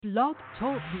Blog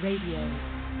Talk Radio.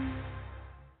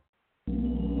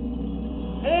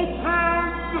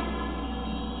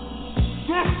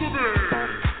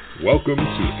 Welcome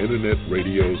to Internet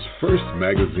Radio's first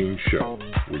magazine show,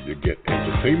 where you get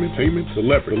entertainment,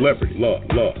 celebrity,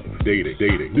 love,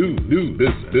 dating, new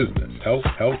business, health,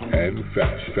 and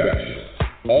fashion.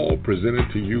 All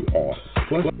presented to you on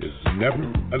Plus is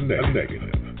Never a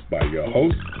Negative by your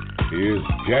hosts. Here's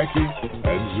Jackie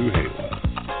and Zuhaila.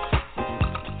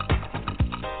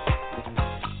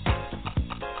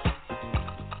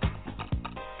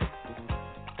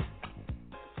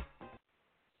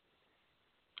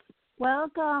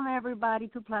 Welcome, everybody,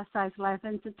 to Plus Size Life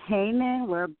Entertainment,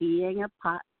 where being a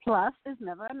plus is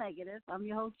never a negative. I'm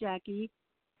your host, Jackie.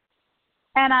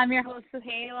 And I'm your host,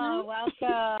 Zuhaila.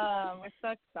 Welcome. We're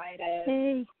so excited.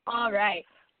 Hey. All right.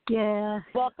 Yeah.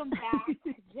 Welcome back,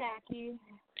 Jackie.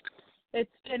 It's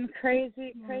been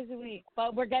crazy week.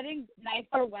 But we're getting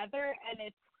nicer weather, and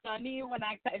it's sunny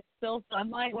it's still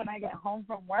sunlight when I get home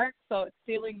from work, so it's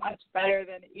feeling much better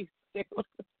than it used to.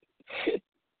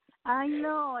 I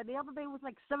know. The other day was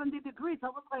like 70 degrees. I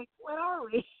was like, where are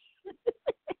we?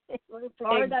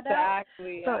 Florida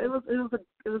exactly. Now? So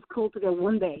it was cool to get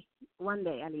one day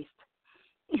at least.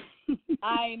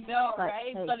 I know, but,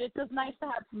 right? Hey. But it's just nice to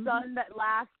have sun that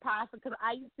lasts past, because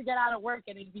I used to get out of work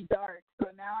and it'd be dark. So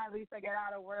now at least I get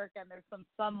out of work and there's some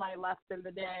sunlight left in the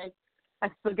day. I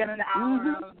still get an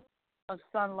hour of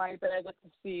sunlight that I get to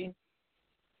see.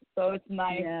 So it's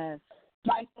nice. Yes.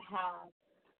 Nice to have.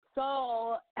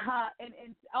 So,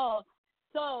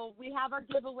 so we have our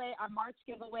giveaway, our March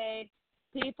giveaway.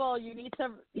 People, you need to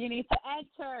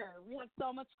enter. We have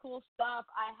so much cool stuff.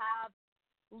 I have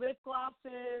lip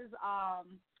glosses,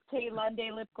 Kate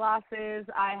Lunday lip glosses.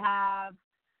 I have,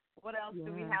 what else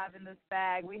do we have in this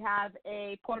bag? We have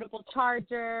a portable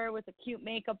charger with a cute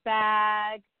makeup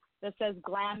bag that says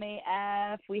Glam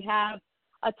AF. We have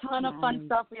a ton of fun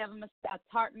stuff. We have a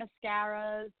Tarte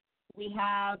mascaras. We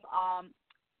have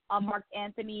a Marc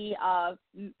Anthony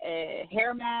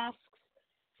hair masks.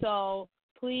 So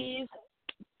please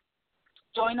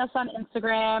join us on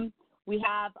Instagram. We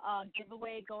have a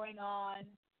giveaway going on.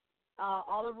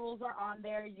 All the rules are on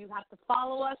there. You have to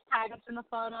follow us, tag us in the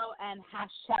photo, and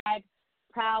hashtag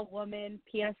Proud Woman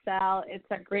PSL. It's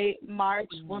a great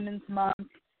March Women's Month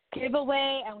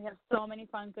giveaway, and we have so many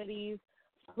fun goodies.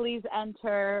 Please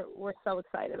enter. We're so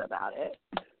excited about it.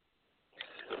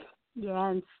 Yeah,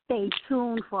 and stay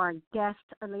tuned for our guest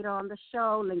later on the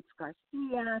show, Lynx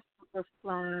Garcia,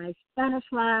 Superfly Spanish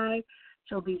Fly.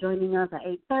 She'll be joining us at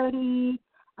 8:30.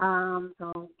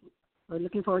 So we're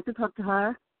looking forward to talk to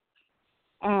her.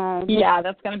 And yeah,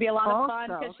 that's going to be a lot of fun,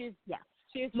 because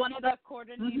she's one of the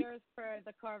coordinators for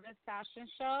the Corvus Fashion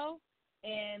Show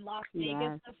in Las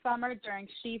Vegas this summer during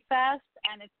She Fest,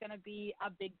 and it's going to be a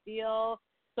big deal.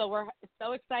 So we're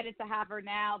so excited to have her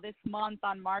now this month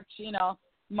on March.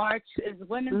 March is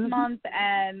Women's Month,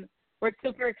 and we're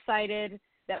super excited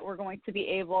that we're going to be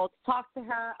able to talk to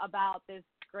her about this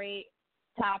great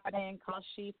happening called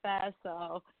She Fest.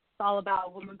 So it's all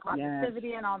about women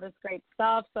positivity and all this great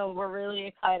stuff. So we're really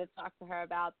excited to talk to her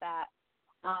about that.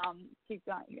 Keep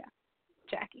going,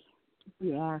 Jackie.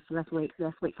 Yes, let's wait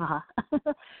for her.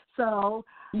 So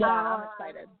I'm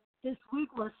excited. This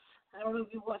week was, I don't know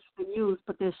if you watched the news,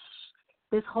 but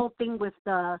this whole thing with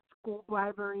the school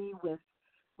bribery with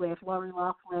Lori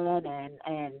Loughlin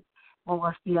and what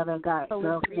was the other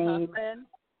girl's name? Huffman.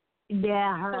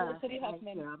 Yeah, her. Felicity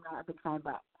Huffman. I'm not a big fan,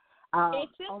 but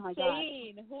it's insane. oh my God.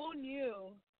 Who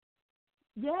knew?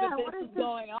 Yeah, that what this is was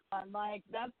going on? Like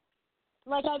that's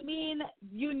I mean,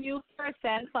 you knew for a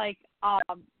sense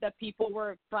that people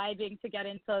were bribing to get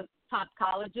into top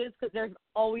colleges, because there's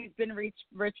always been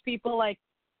rich people. Like,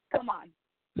 come on,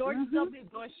 George W.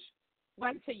 Bush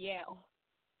went to Yale.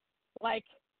 Like,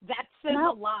 that says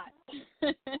a lot.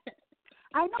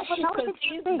 I know, but now it makes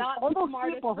you think all those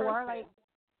people who are like,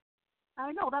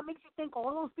 I know, that makes you think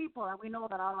all those people that we know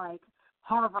that are like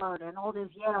Harvard and all this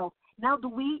Yale. Now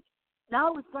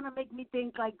it's going to make me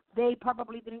think like they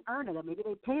probably didn't earn it, or maybe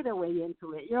they pay their way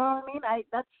into it. You know what I mean?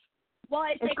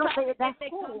 If they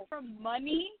come from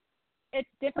money, it's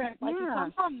different. Like, you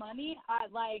come from money,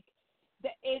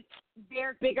 it's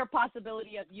there's bigger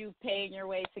possibility of you paying your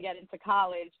way to get into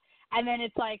college. And then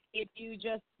it's like, if you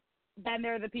just, then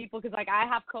there are the people, because like I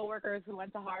have coworkers who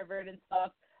went to Harvard and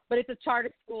stuff, but it's a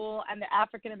charter school and they're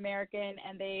African American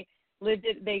and they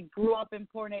grew up in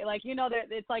poor, like,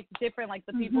 it's like different, like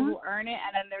the people who earn it,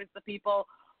 and then there's the people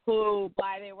who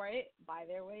buy their way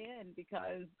in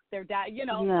because their dad, you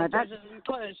know, Yeah, like there's a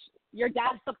push. Your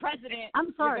dad's the president.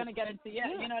 I'm sorry. You're gonna get into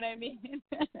you know what I mean?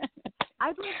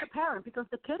 I blame the parent because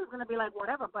the kid is gonna be like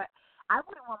whatever, but I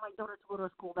wouldn't want my daughter to go to a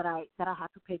school that I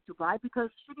have to pay to buy because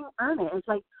she didn't earn it. It's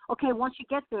like, okay, once she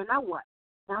gets there, now what?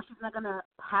 Now she's not gonna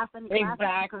pass any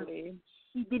classes because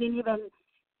she didn't even,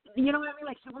 you know what I mean?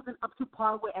 Like she wasn't up to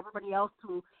par with everybody else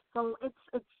too. So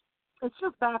it's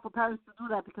just bad for parents to do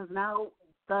that because now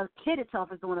the kid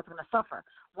itself is the one that's gonna suffer.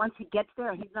 Once he gets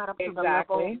there, he's not up to the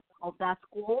level of that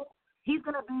school. He's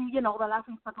gonna be, you know, the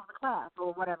laughing stock of the class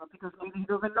or whatever because maybe he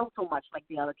doesn't know so much like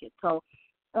the other kids. So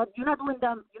you're not doing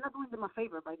them a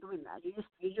favor by doing that. You just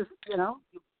you know,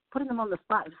 you're putting them on the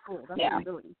spot in school. That's what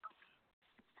you're doing.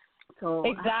 So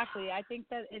exactly. I think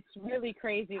that it's really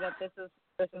crazy that this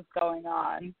is going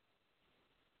on.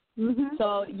 Mm-hmm.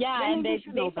 So and they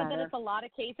said better. that it's a lot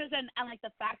of cases, and like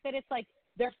the fact that it's like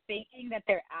they're faking that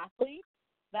they're athletes.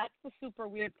 That's the super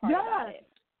weird part about it.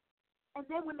 And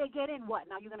then when they get in, what?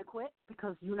 Now you're gonna quit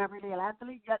because you're not really an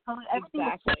athlete.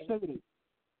 Everything is shady.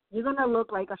 You're gonna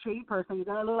look like a shady person. You're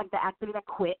gonna look like the athlete that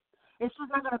quit. It's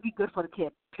just not gonna be good for the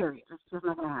kid. Period. It's just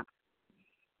not gonna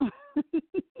happen.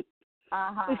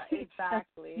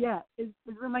 Exactly. It's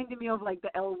reminding me of like the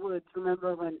Elle Woods.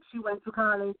 Remember when she went to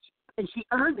college and she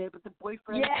earned it, but the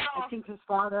boyfriend, I think his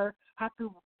father, had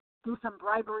to do some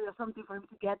bribery or something for him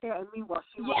to get there, and meanwhile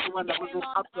she was the one that was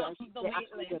up there and she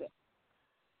actually did it.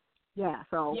 Yeah,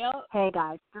 so hey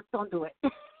guys, just don't do it.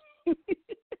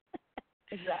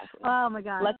 Exactly. Oh my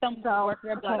God. Let them work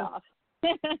their butt off.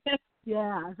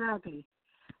 Yeah, exactly.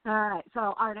 All right,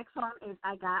 so our next song is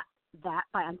I Got That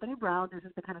by Anthony Brown. This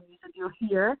is the kind of music you'll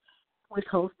hear with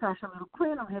host Tasha Little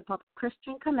Quinn on Hip Hop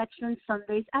Christian Connection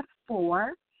Sundays at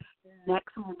 4.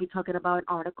 Next, we'll be talking about an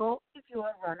article, If You're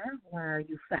a Runner, Where Are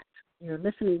You Fat? You're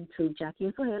listening to Jackie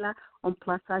and Sohela on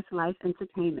Plus Size Life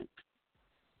Entertainment.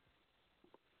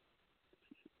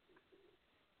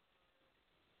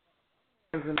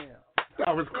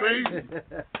 That was crazy.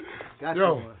 Got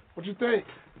Yo, you one. What you think?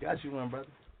 Got you one, brother.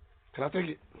 Can I take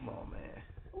it? Come on, man.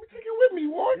 Let me take it with me,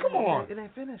 boy. Come on. It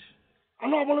ain't finished. I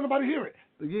know I won't let nobody hear it.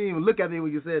 You didn't even look at me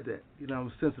when you said that. You know,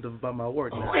 I'm sensitive about my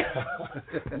work now.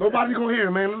 Nobody's going to hear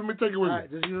it, man. Let me take it with All me.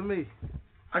 right, just you and me.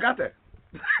 I got that.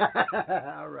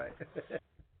 All right.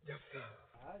 Yes, sir.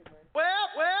 Well.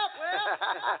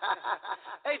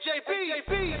 Hey, JB.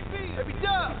 Baby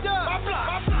Dub.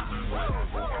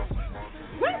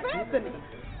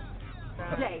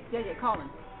 JJ, call him.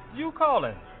 You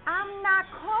calling? I'm not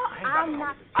calling.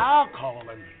 I'll call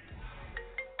him.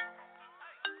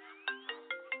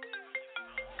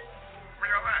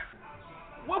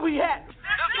 Where we at? The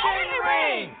skating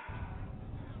ring.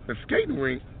 The skating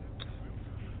rink.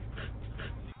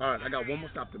 All right, I got one more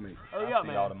stop to make. Hurry up,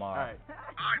 man. Y'all tomorrow. All right,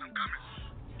 I'm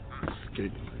coming.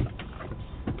 Skating.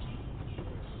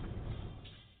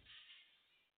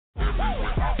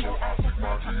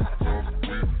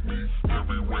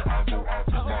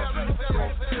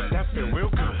 That's been real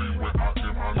good.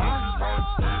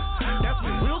 That's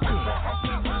been real good.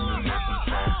 Let's go.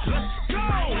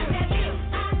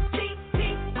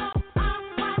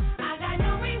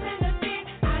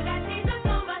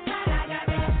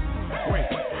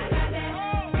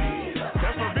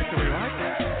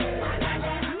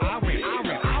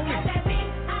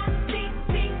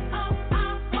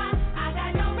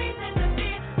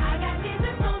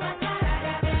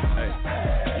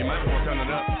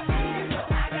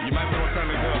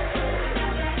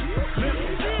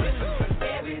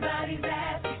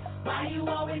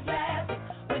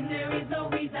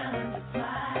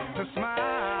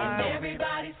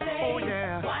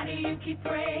 Keep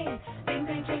praying, things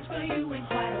ain't changed for you in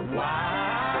quite a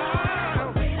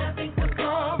while. When I think of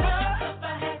all the stuff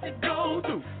I had to go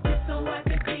through, just so I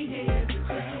could be here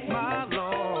today. My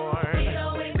Lord, it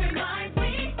always reminds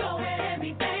me, go ahead and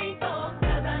be thankful,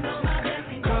 'cause I know my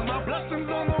blessings. 'Cause my blessings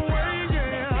on the way,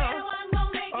 yeah. Now I'm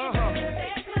gonna make it through,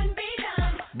 it couldn't be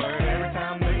done. But every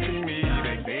time they see me,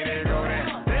 they say they go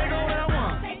down. They go down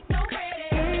one. Take no credit,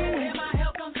 where my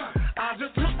help comes from. I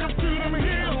just look up to them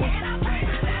hills.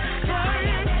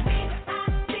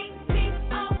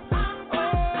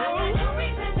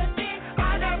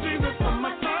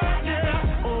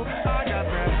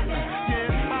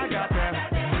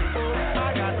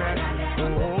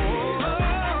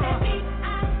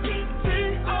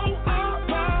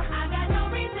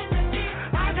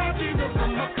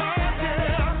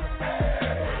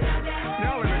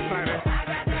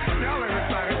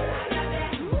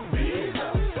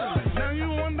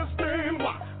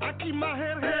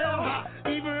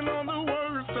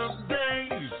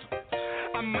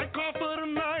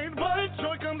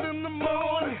 Joy comes in the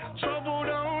morning.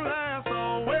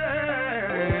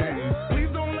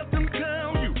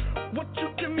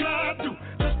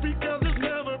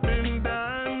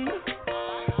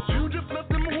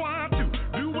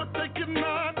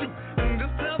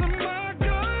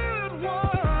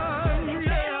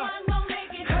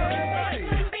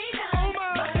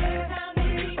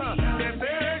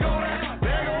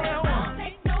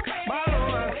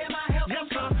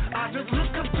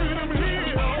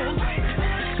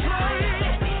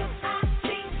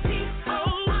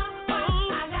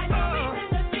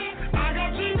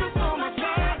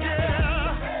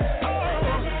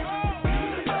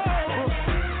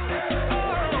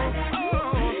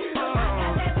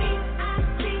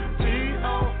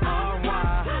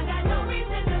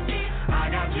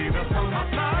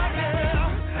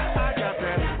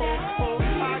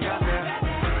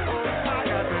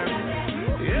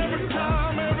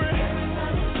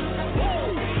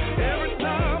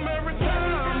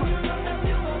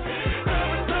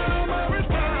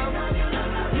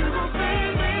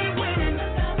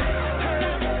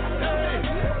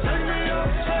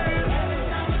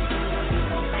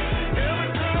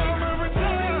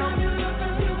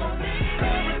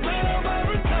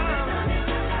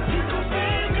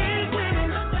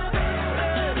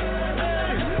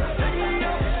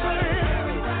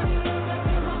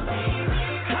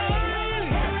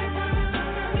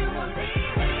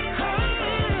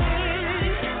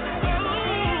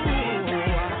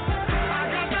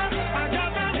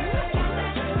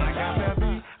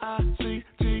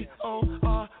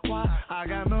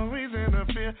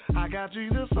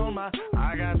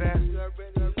 that.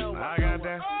 I got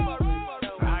that.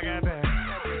 I got that.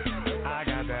 I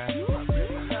got that.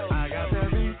 I got that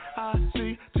VICTORY.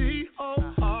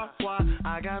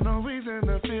 I got no reason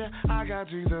to fear. I got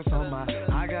Jesus on my.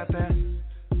 I got that.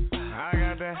 I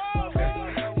got that. I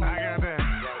got that.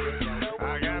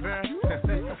 I got that.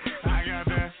 I got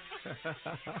that.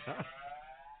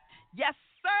 Yes,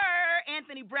 sir.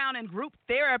 Anthony Brown and Group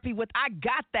Therapy with I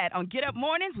Got That on Get Up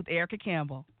Mornings with Erica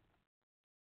Campbell.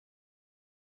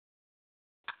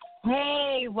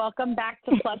 Hey, welcome back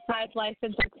to Plus Size Life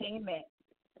Entertainment.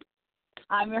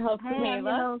 I'm your host, Hey, I'm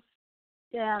your Kayla. host.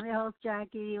 Yeah, I'm your host,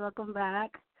 Jackie. Welcome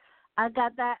back. I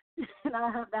got that.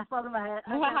 I have that song in my head.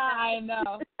 I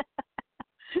know.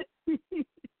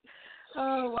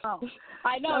 Oh, wow.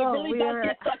 I know, it really does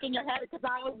get stuck in your head because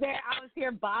I was there. I was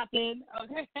here bopping.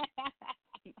 Okay.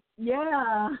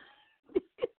 Yeah.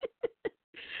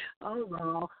 Oh,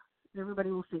 well. Everybody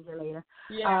will see you later.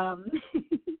 Yeah.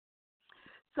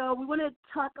 So we want to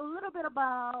talk a little bit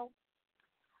about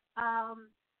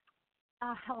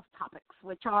health topics,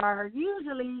 which are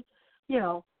usually,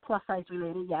 plus size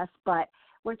related, yes, but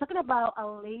we're talking about a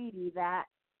lady that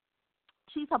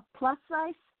she's a plus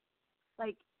size,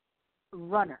 like,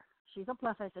 runner. She's a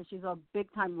plus size and she's a big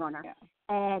time runner. Yeah.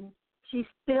 And she's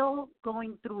still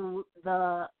going through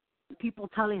the people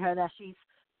telling her that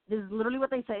this is literally what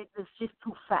they say, is she's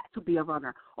too fat to be a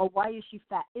runner. Or why is she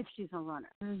fat if she's a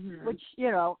runner? Mm-hmm. Which,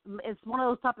 it's one of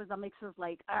those topics that makes us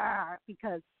like,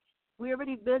 because we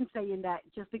already been saying that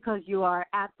just because you are an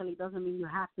athlete doesn't mean you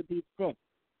have to be thin.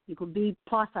 You could be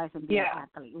plus size and be an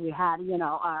athlete. We had,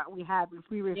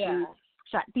 previously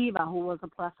Shot Diva, who was a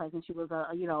plus size, and she was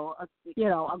a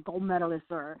gold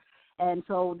medalist. And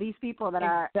so these people that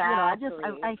are,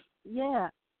 I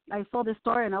saw this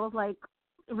story and I was like,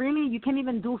 really, you can't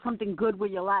even do something good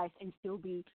with your life and still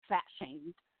be fat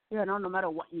shamed, no matter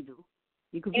what you do.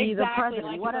 You could be the president,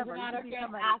 like, whatever. It doesn't matter if you're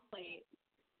an athlete.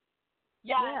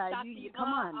 Yeah, Shot Diva,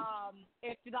 come on.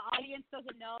 If the audience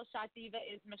doesn't know, Shot Diva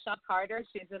is Michelle Carter.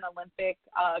 She's an Olympic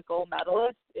gold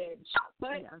medalist in shot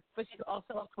put, but she's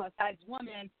also a plus-size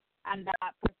woman, and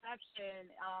that perception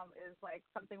is, like,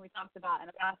 something we talked about in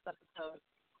a past episode.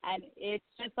 And it's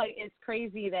just, like, it's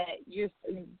crazy that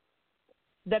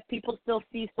that people still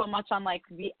see so much on, like,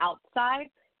 the outside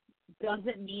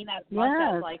doesn't mean as much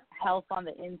as, like, health on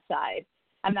the inside.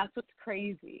 And that's what's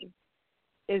crazy.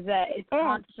 Is that it's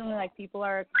constantly like people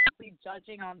are constantly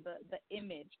judging on the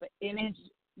image, but image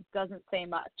doesn't say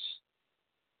much.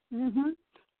 Mhm.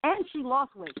 And she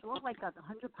lost weight. She lost like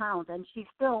 100 pounds, and she's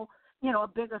still, a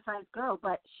bigger sized girl,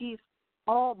 but she's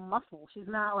all muscle. She's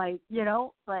not like,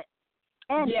 but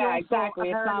and she also exactly.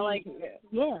 It's not like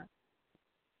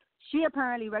She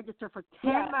apparently registered for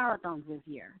 10 marathons this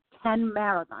year. 10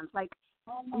 marathons. Like,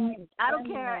 I don't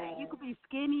care. You could be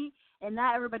skinny, and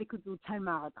not everybody could do 10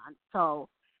 marathons. So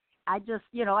I just,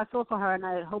 I feel for her, and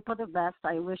I hope for the best.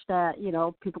 I wish that,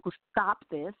 people could stop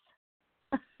this.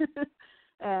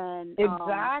 And,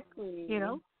 exactly.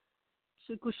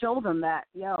 She could show them that,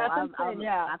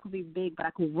 I could be big, but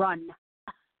I could run.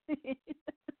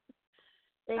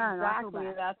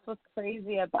 Exactly. That's what's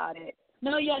crazy about it.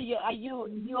 No,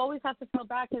 you always have to feel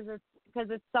bad because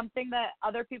it's something that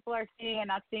other people are seeing and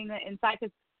not seeing the inside.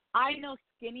 Because I know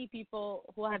skinny people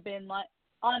who have been like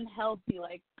unhealthy.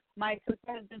 Like my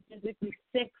sister has been physically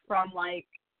sick from like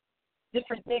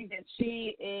different things, and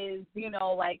she is,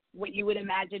 like what you would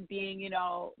imagine being,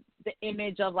 the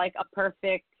image of like a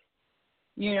perfect,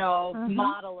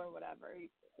 model or whatever.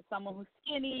 Someone who's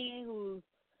skinny, who's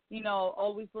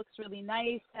always looks really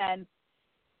nice,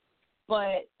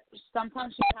 but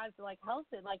sometimes she has like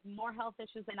more health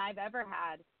issues than I've ever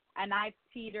had, and I've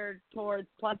teetered towards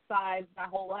plus size my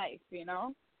whole life,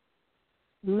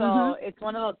 So it's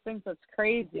one of those things that's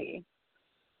crazy.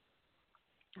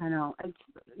 I know.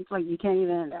 It's like you can't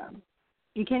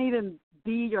even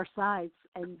be your size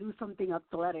and do something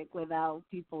athletic without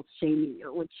people shaming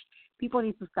you, which people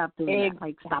need to stop doing that.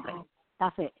 Like, stop it.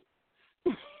 That's it.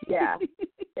 Yeah.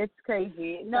 It's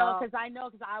crazy. No, because I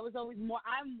was always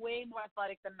I'm way more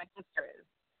athletic than my sister is.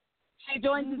 She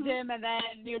joins the gym and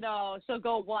then, she'll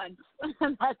go once.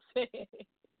 And that's it.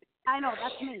 I know,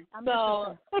 that's me. I'm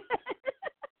so,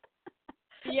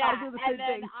 yeah, and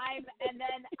then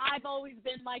I've always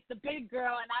been like the big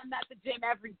girl, and I'm at the gym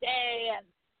every day,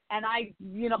 and I,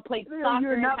 played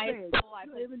soccer in high school. I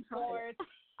played sports.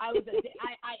 I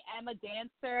am a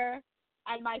dancer.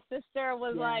 And my sister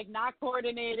was like not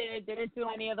coordinated, didn't do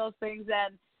any of those things,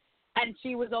 and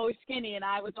she was always skinny, and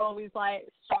I was always like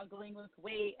struggling with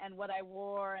weight and what I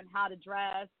wore and how to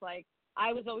dress. Like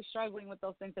I was always struggling with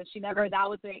those things, and that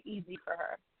was very easy for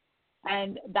her.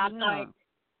 And that's like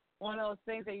one of those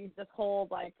things that you just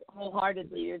hold like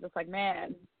wholeheartedly. You're just like,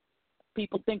 man,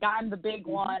 people think I'm the big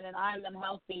one and I'm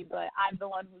unhealthy, but I'm the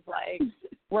one who's like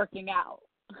working out.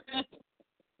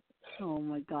 Oh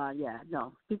my God, yeah,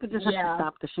 no. People just have to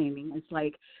stop the shaming. It's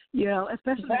like, you know,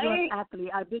 especially as an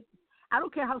athlete, I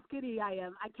don't care how skinny I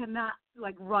am, I cannot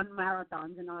like run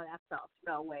marathons and all that stuff.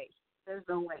 No way. There's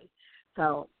no way.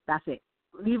 So that's it.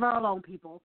 Leave her alone,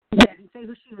 people. Yeah, you say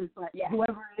who she is, but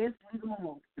whoever it is, leave them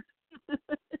alone.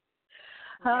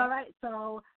 All right,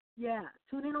 so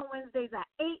tune in on Wednesdays at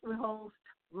 8. We host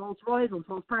Rolls Royce on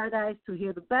Soul's Paradise to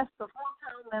hear the best of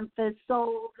hometown Memphis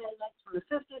soul highlights from the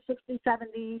 50s, 60s,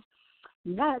 70s.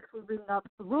 Next, we bring up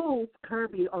rules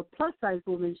curvy or plus-size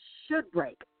women should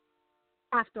break.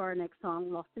 After our next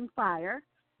song, Lost in Fire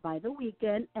by The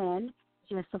Weeknd and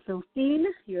Jessa Philstein,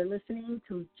 you're listening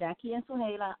to Jackie and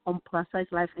Suhaila on Plus Size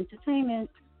Life Entertainment.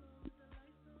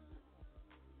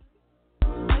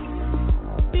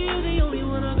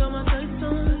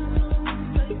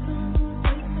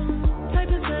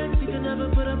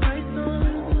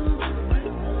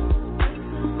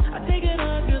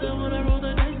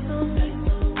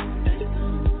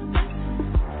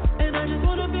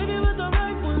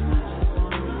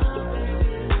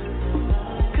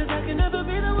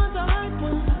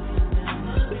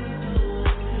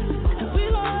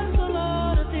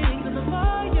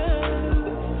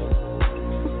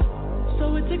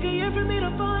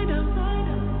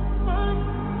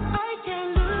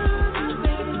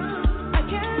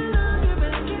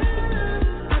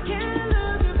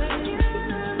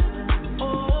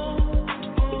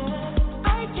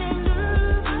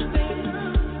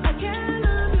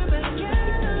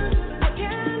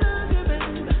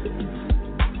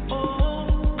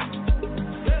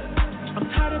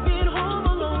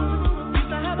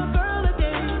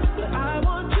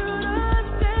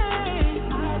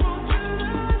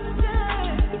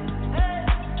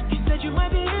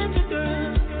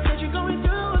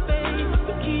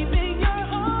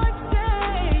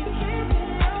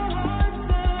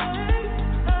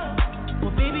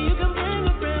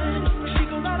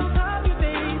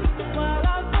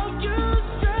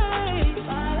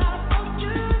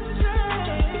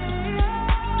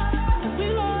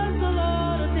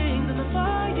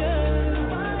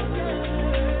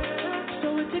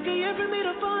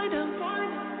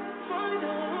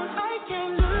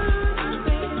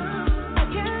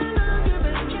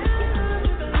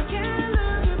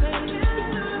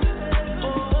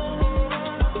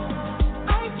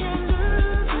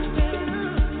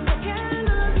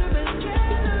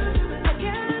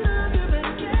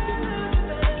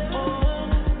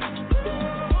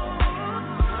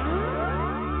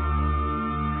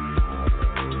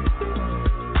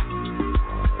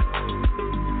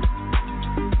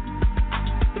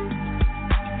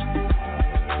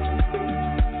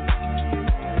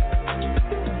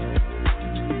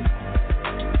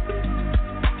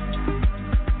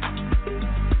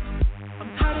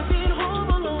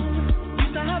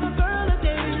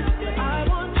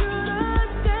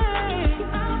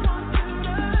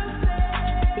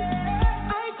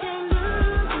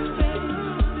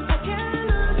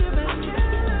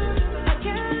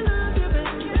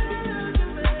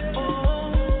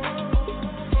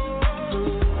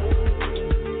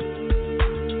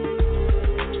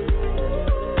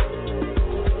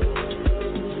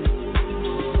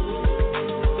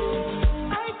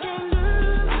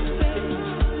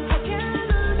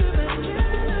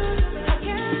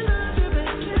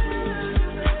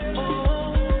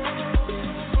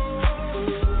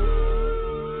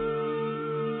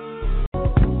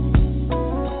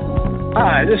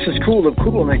 Hi, this is Cool of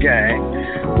Cool and the Gang.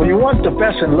 When you want the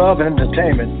best in love and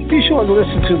entertainment, be sure to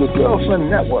listen to the Girlfriend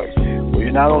Network, where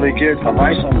you not only get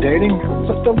advice on dating,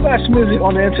 but the best music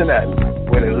on the internet,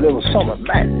 with a little summer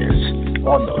madness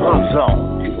on the Love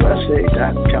Zone,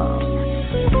 USA.com.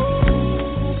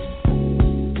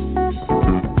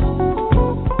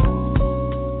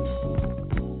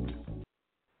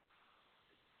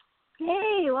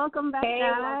 Hey, welcome back,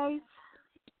 guys.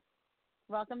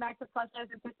 Welcome back to Plus Size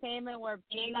Entertainment, where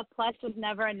being a plus is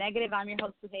never a negative. I'm your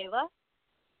host, Suhaila.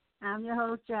 I'm your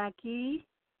host, Jackie.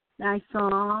 Nice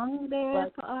song there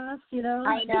for us, you know.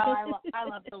 I know. I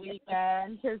love The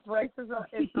Weeknd. His voice is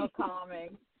so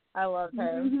calming. I love him.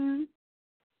 Mm-hmm.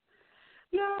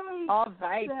 Yay. All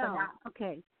right.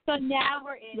 So now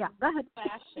we're in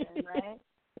fashion, right?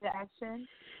 Fashion.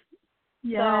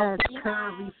 Yes,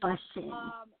 curvy fashion.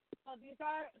 So these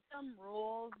are some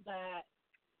rules that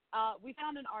we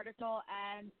found an article,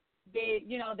 and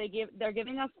they're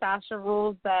giving us fashion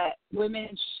rules that women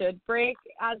should break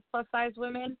as plus size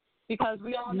women, because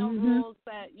we all know rules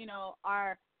that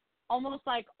are almost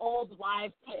like old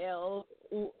wives' tale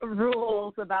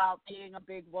rules about being a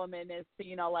big woman is to,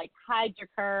 you know, like hide your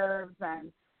curves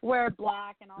and wear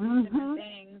black and all these different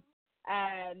things.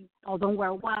 And don't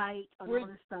wear white and all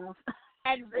this stuff.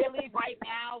 And really, right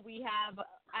now, we have,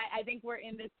 I think we're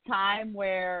in this time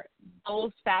where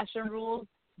those fashion rules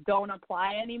don't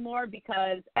apply anymore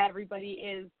because everybody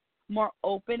is more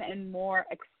open and more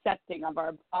accepting of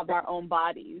our own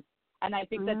bodies. And I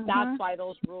think that's why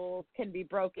those rules can be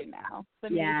broken now. The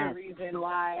major reason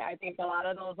why I think a lot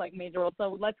of those, like, major rules.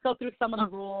 So let's go through some of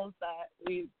the rules that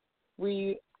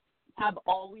we have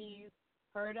always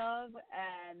heard of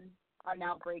and are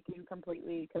now breaking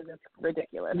completely because it's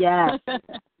ridiculous. Yeah.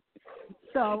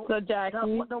 So Jackie,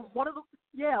 one of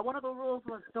the rules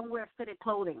was don't wear fitted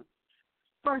clothing.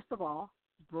 First of all,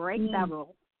 break that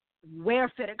rule.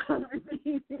 Wear fitted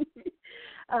clothing.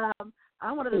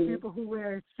 I'm one of the people who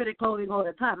wears fitted clothing all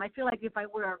the time. I feel like if I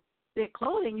wear big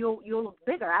clothing, you'll look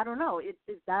bigger. I don't know. Is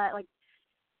that like?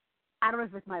 I don't know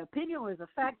if it's my opinion or it's a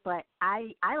fact, but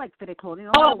I like fitted clothing.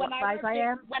 No matter what size I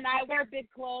am. When I wear big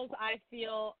clothes, I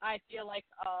feel like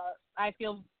I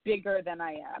feel bigger than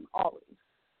I am always.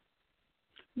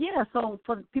 Yeah, so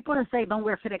for people to say don't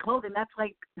wear fitted clothing, that's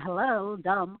like, hello,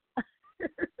 dumb.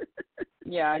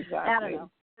 Yeah, exactly. I don't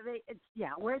know.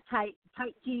 Wear tight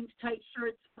jeans, tight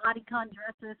shirts, bodycon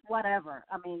dresses, whatever.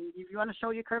 I mean, if you want to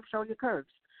show your curves, show your curves.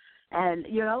 And,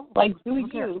 you know. Like, do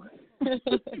you.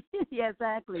 Yeah,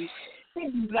 exactly.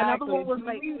 Another one was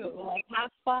like,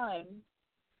 have fun.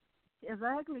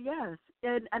 Exactly, yes.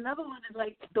 And another one is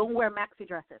like, don't wear maxi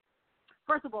dresses.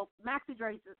 First of all, maxi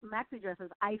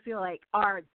dresses, I feel like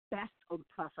are best on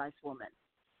plus size women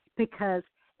because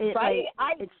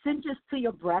it cinches to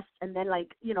your breast and then,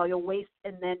 like, you know, your waist,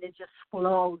 and then it just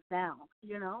flows down,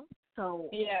 you know. So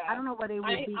I don't know why they would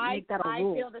make that a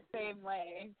rule. I feel the same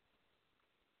way.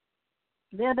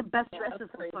 They're the best dresses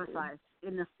for plus size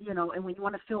in this, you know. And when you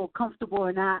want to feel comfortable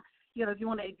or not, you know, if you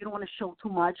don't want to show too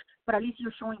much, but at least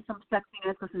you're showing some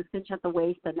sexiness because it's cinch at the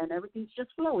waist, and then everything's just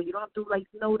flowing. You don't have to like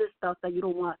notice stuff that you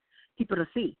don't want people to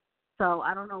see. So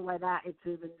I don't know why that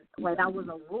was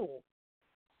a rule.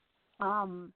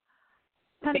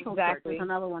 Pencil skirts is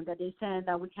another one that they saying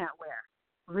that we can't wear.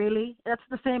 Really, that's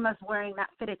the same as wearing not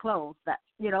fitted clothes. That,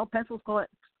 you know, pencil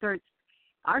skirts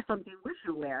are something we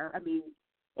should wear. I mean,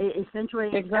 it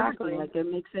accentuates everything. Like,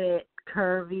 it makes it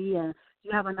curvy, and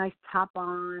you have a nice top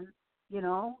on. You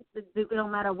know, it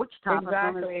don't matter which top.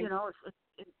 Exactly. As long as,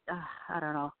 you know, I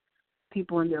don't know.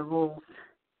 People and their rules.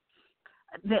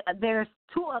 There's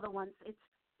two other ones. It's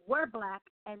wear black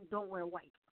and don't wear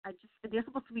white. They're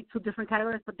supposed to be two different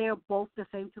categories, but they're both the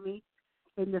same to me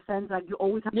in the sense like you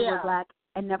always have to wear black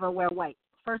and never wear white.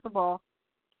 First of all,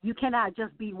 you cannot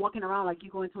just be walking around like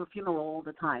you're going to a funeral all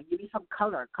the time. You need some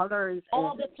color. Color is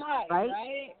all the time,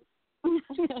 right?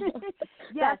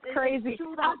 Yes, that's crazy.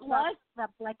 That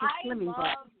black is slimming.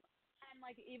 And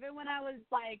like even when I was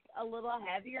like a little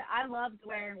heavier, I loved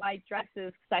wearing white dresses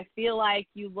because I feel like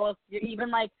you're even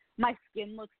like my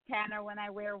skin looks tanner when I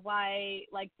wear white.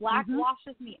 Like black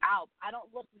washes me out. I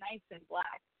don't look nice in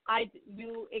black. I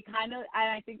do. It kind of. And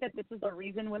I think that this is the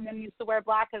reason women used to wear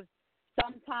black because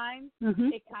sometimes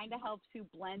it kind of helps you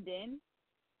blend in,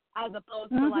 as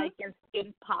opposed to like your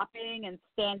skin popping and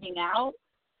standing out.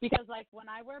 Because, like, when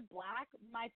I wear black,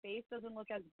 my face doesn't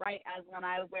look as bright as when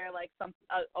I wear, like,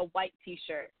 a white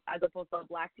T-shirt as opposed to a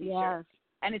black T-shirt. Yes.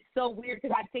 And it's so weird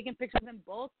because I've taken pictures in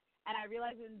both, and I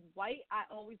realize in white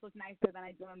I always look nicer than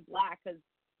I do in black because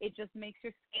it just makes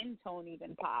your skin tone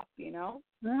even pop, you know?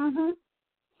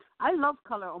 I love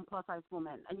color on plus-size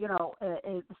women. And, you know,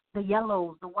 it's the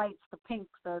yellows, the whites, the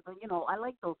pinks, you know, I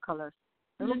like those colors.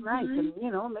 They look nice and, you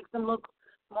know, makes them look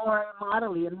more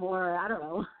modelly and more, I don't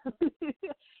know.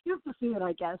 You have to see it,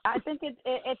 I guess. I think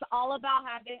it's all about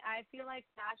having, I feel like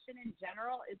fashion in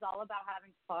general is all about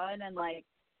having fun and, like,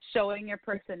 showing your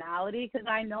personality because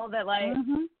I know that, like,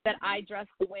 that I dress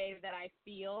the way that I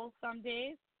feel some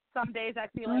days. Some days I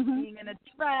feel like being in a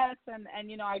dress and,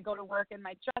 you know, I go to work in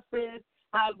my dresses.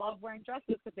 I love wearing dresses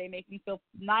because they make me feel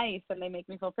nice and they make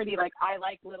me feel pretty. Like, I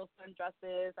like little slim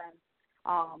dresses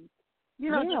and,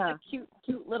 you know, just like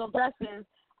cute little dresses.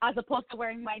 As opposed to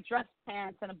wearing my dress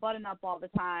pants and a button-up all the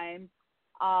time,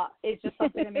 it's just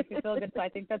something that makes me feel good. So I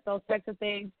think that those types of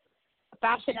things,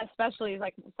 fashion especially, is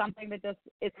like something that just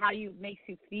is how you makes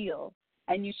you feel.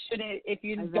 And you shouldn't, if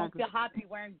you don't feel happy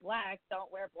wearing black,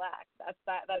 don't wear black.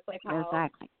 That's like how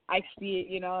I see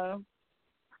it, you know.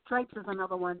 Stripes is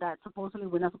another one that supposedly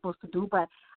we're not supposed to do, but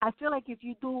I feel like if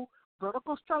you do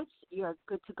vertical stripes, you're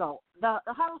good to go. The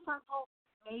horizontal,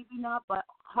 maybe not, but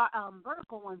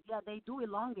vertical ones, they do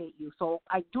elongate you. So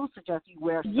I do suggest you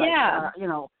wear stripes, you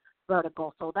know,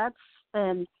 vertical. So that's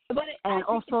and I think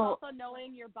also it's also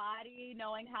knowing your body,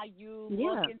 knowing how you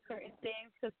look in certain things.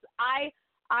 Because I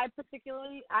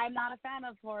particularly, I'm not a fan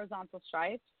of horizontal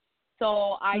stripes,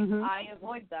 so I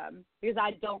avoid them because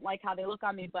I don't like how they look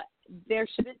on me. But there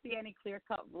shouldn't be any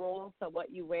clear-cut rules to what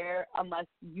you wear unless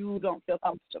you don't feel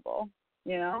comfortable.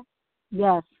 You know?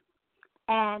 Yes.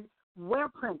 And wear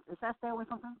prints. It says stay away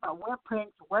from things, but wear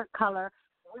prints, wear color,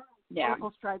 wear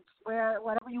vertical stripes, wear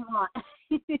whatever you want.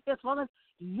 As long as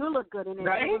you look good in it,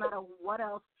 right? No matter what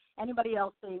else anybody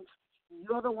else thinks,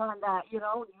 you're the one that,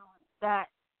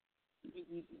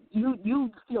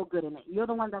 you feel good in it. You're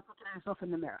the one that's looking at yourself in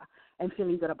the mirror and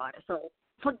feeling good about it. So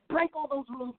break all those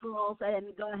rules, girls, and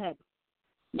go ahead.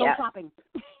 Go shopping.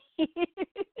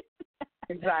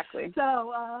 Exactly.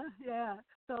 So,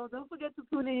 So don't forget to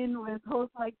tune in with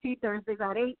hosts like T Thursdays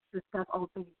at 8 to discuss all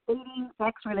things dating,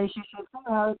 sex, relationships, and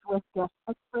marriage with guest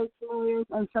experts, lawyers,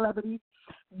 and celebrities.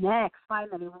 Next,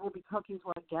 finally, we will be talking to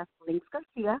our guest, Lynx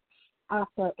Garcia,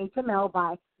 after HML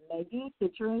by Maggie,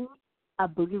 featuring a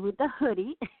Boogie with the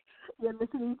Hoodie. You're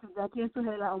listening to Jackie and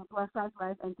Suhela on Plus Size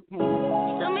Live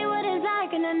Entertainment. Tell me what it's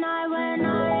like in the night when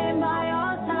I ain't by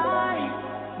your side.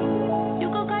 You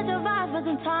could catch a vibe for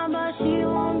some time, but she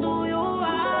won't do you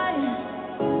right.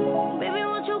 Baby,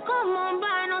 won't you come on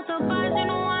by? No surprise, you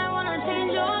know I wanna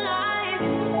change your life.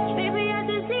 Baby, I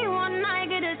just see one night,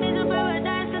 get a taste of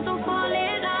paradise and to fall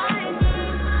in line.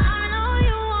 I know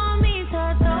you want me to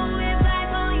throw it back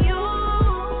on you.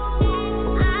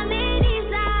 I'm in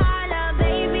Isla,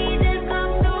 baby, just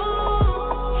come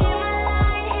through. Hit my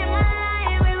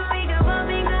line, baby, we can bump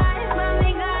and grind, bump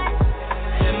and grind.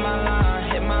 Hit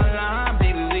my line,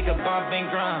 baby, we can bump and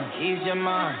grind. Ease your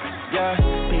mind, yeah.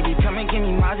 Baby, come and give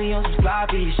me Mozzie on some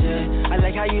sloppy shit. I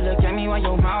like how you look at me while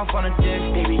your mouth on a dick.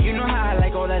 Baby, you know how I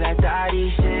like all of that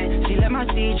daddy shit. She let my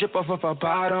seed drip off of her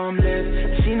bottom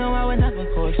lip. She know I would never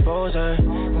go expose her.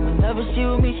 Whenever she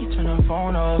with me, she turn her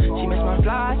phone off. She makes my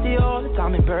fly see all the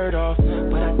time and bird off.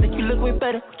 But I think you look way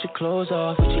better with your clothes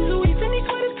off. With your Louis Vuitton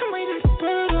sweaters, come right in the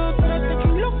bird off. But I think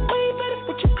you look way better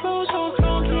with your clothes off.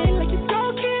 Long hair like you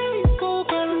don't care, you go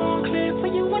girl, long clip.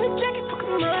 When you want a jacket, put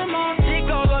them on. She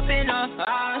goes up in her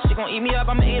eyes. She gon' eat me up,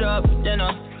 I'ma eat up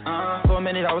dinner. For a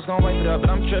minute I was gon' wipe it up, but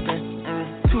I'm tripping.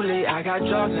 Too late, I got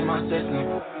drugs in my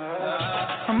system.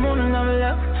 I'm on another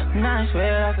level, and I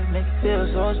swear I could make it feel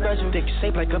so special. Dick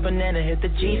shaped like a banana, hit the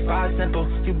G5 simple.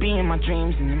 You be in my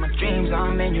dreams, and in my dreams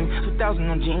I'm in you. 2000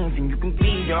 on jeans, and you can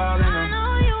be all in them. I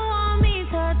know you want me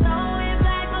to throw it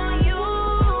back on you.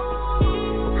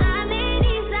 I'm in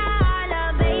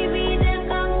Isla, baby, just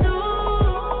come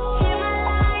through. Hit my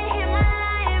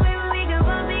line, baby, we can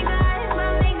bump and grind,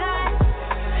 bump and grind.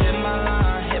 Hit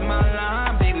my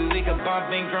line, baby, we can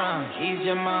bump and grind. Ease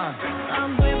your mind.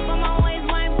 I'm grip on my waist,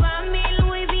 wine by me.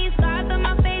 Louis V scarf on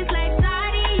my face like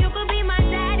Saudi. You could be my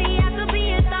daddy, I could be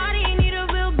your thotty. Need a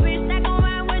real bitch that gon'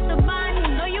 ride with the body.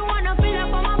 Know you wanna fill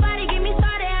up on my body, get me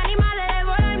started. Animales de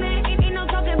volarme, ain't no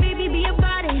talking, baby, be a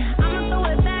body. I'ma throw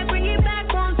it back, bring it back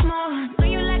once more. Know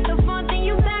you like the fun, then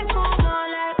you back home more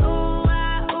like ooh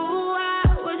ah.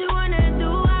 What you wanna do?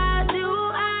 I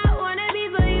wanna be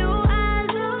for you. I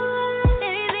do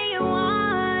anything you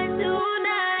want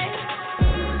tonight.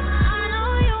 I know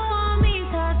you want me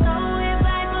to throw it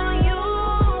back on you.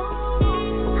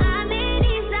 I'm in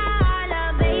Isla,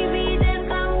 baby, just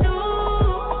come through.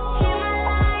 Hit my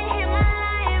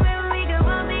line, baby, we can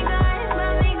bump and grind,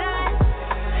 bump and grind.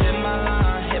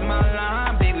 Hit my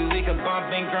line, baby, we can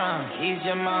bump and grind. Ease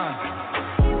your mind.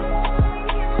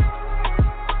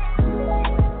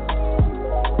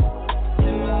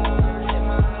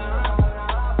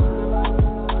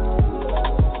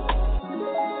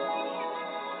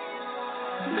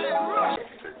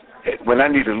 When I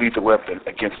need a lethal weapon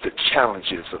against the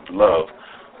challenges of love,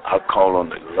 I'll call on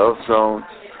the Love Zone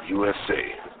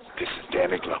USA. This is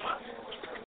Danny Glover.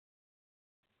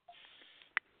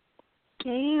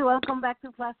 Hey, welcome back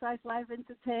to Plus Size Live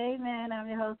Entertainment. I'm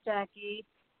your host, Jackie.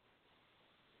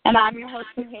 And I'm your host,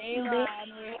 Suhela,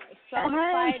 and we're so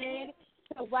excited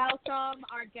to welcome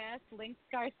our guest, Lynx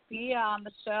Garcia, on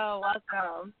the show.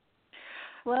 Welcome.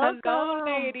 Hello,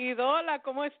 ladies. Hola,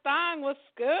 ¿cómo están? What's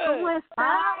good? ¿Cómo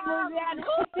están? Muy bien.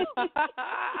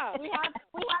 we have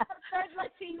a third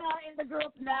Latina in the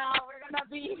group now. We're gonna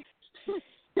be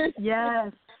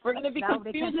yes. We're gonna be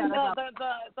confusing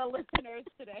the listeners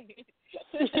today.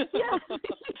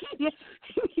 Yeah.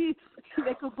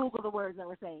 They could Google the words that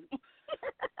we're saying.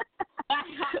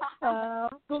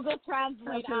 Google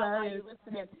Translate out while you're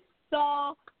listening.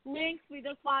 So, Lynx, we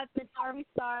just want, before we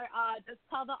start, just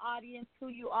tell the audience who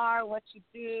you are, what you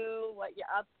do, what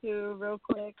you're up to, real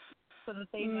quick. so that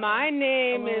they know My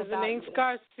name a little is about Lynx you.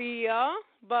 Garcia,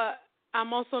 but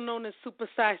I'm also known as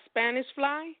Supersized Spanish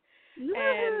Fly.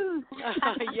 And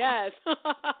yes,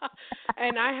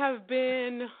 and I have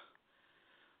been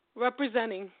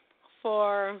representing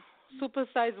for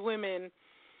supersized women,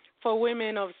 for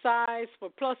women of size, for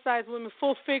plus size women,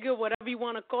 full figure, whatever you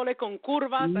want to call it, con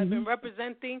curvas. I've been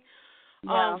representing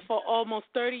for almost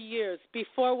 30 year.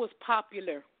 Before it was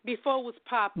popular. Before it was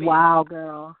popping. Wow,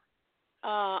 girl. So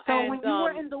and, when you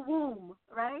were in the womb,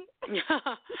 right?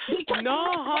 No,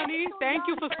 honey. Thank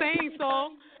you for saying so.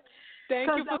 Thank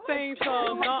you for saying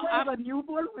so. No, I was a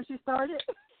newborn when she started.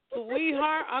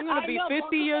 Sweetheart, I'm gonna be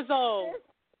 50 years old.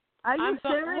 Are you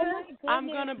serious? I'm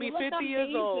gonna be 50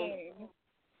 years old.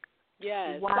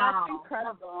 Yes. Wow. That's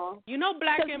incredible. You know,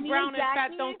 black and brown and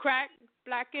fat don't crack.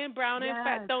 Black and brown and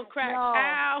fat don't crack. No.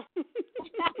 Ow.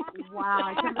 Wow,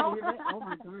 I can't believe it. Oh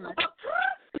my god.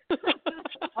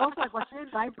 I was like, was she in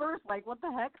diapers? Like, what the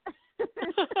heck?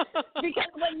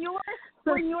 Because when you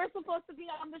were supposed to be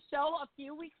on the show a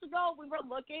few weeks ago, we were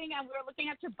looking at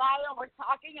your bio, we're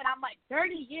talking, and I'm like,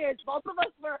 30 years. Both of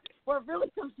us were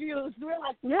really confused. We were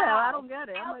like, I don't get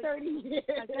it. I'm like, 30 years.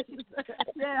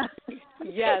 Yeah.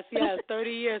 Yes,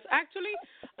 30 years. Actually,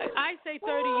 I say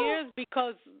 30 years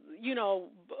because, you know,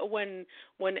 when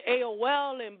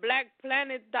AOL and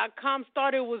BlackPlanet.com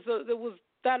started, it was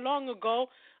that long ago.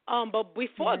 But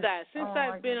before that, since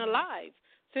I've been alive,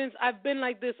 since I've been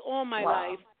like this all my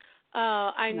life,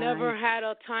 I never had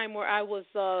a time where I was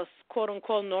quote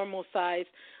unquote normal size.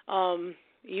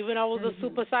 Even I was a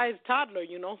supersized toddler,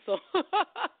 you know. So,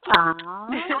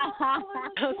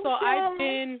 so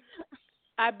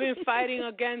I've been fighting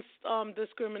against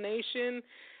discrimination,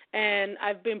 and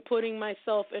I've been putting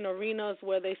myself in arenas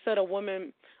where they said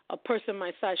a person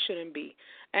my size shouldn't be,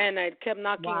 and I kept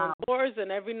knocking on doors,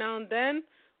 and every now and then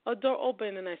a door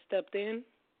opened, and I stepped in.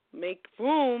 Make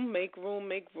room, make room,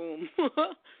 make room.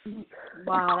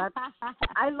 Wow,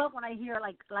 I love when I hear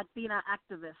like Latina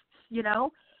activists, you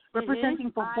know,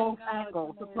 representing for both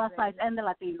angles, the plus size and the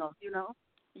Latinos, you know.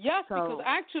 Yes, because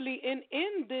actually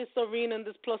in this arena, in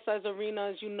this plus size arena,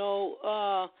 as you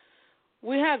know,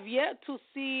 we have yet to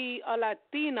see a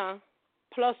Latina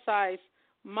plus size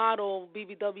model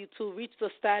BBW to reach the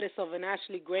status of an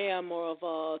Ashley Graham or of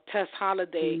a Tess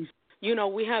Holliday. You know,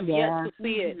 we have yet to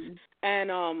see it.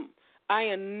 And I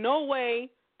in no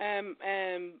way am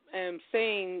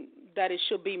saying that it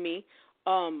should be me.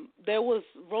 There was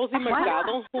Rosie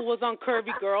Mercado who was on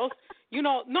Curvy Girls. You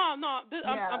know,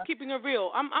 I'm keeping it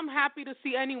real. I'm happy to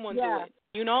see anyone do it.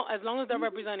 You know, as long as they're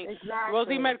representing. Exactly.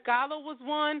 Rosie Mercado was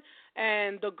one,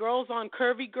 and the girls on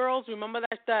Curvy Girls. Remember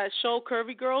that show,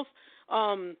 Curvy Girls?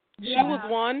 She was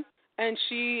one. And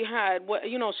she had,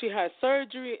 she had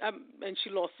surgery, and she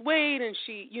lost weight, and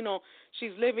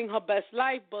she's living her best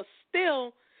life. But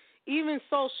still, even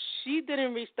so, she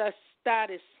didn't reach that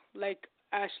status like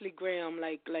Ashley Graham,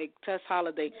 like Tess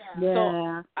Holliday.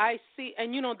 So I see,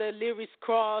 and the lyrics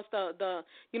cross the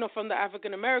from the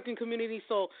African American community.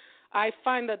 So I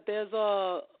find that there's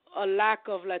a lack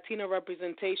of Latina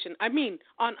representation. I mean,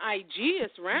 on IG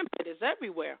it's rampant, it's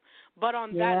everywhere, but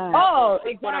on that level,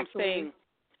 what I'm saying.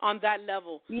 On that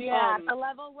level. Yeah, the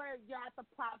level where you're at the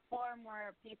platform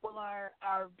where people are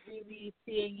really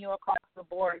seeing you across the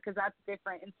board, because that's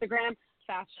different. Instagram,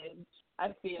 fashion, I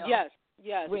feel. Yes.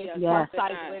 With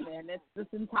plus-size women. It's this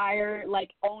entire,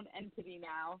 own entity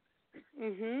now.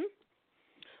 Mhm.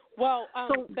 Well,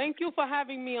 thank you for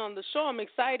having me on the show. I'm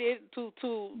excited to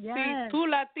see two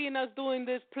Latinas doing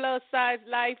this plus-size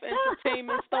life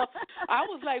entertainment stuff. I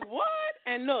was like, what?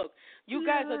 And look, you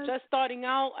guys are just starting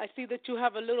out. I see that you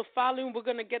have a little following. We're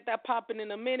going to get that popping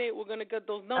in a minute. We're going to get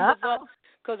those numbers up,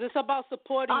 because it's about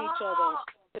supporting each other.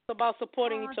 It's about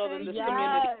supporting each other in this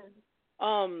community.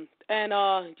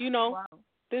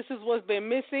 This is what's been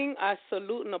missing. I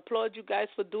salute and applaud you guys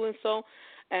for doing so.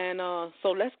 And so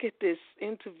let's get this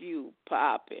interview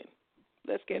popping.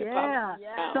 Let's get it popping.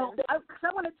 Yeah. So I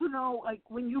wanted to know,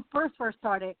 when you first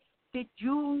started, did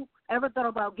you ever thought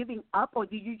about giving up, or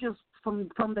did you just from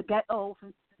the get-go,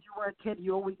 since you were a kid,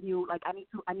 you always knew, I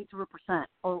need to represent,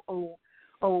 or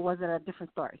was it a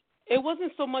different story? It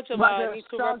wasn't so much about I need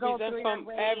to represent from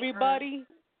everybody.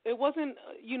 It wasn't,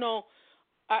 it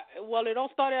all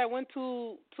started, I went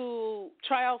to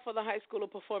try out for the High School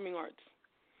of Performing Arts.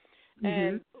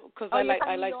 And because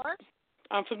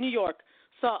I'm from New York,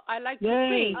 so I like to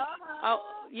sing. I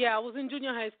was in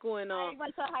junior high school, and I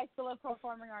went to High School of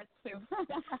Performing Arts too.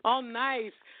 Oh,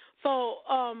 nice. So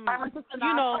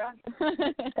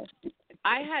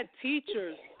I had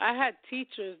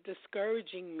teachers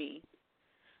discouraging me.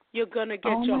 You're gonna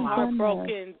get your heart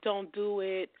broken. Don't do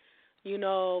it. You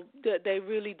know, they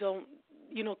really don't,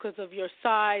 you know, because of your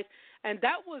size. And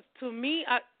that was, to me,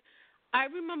 I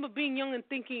remember being young and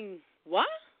thinking, what?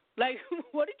 Like,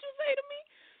 what did you say to me?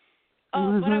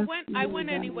 But I went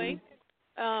anyway.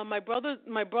 My brother,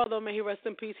 may he rest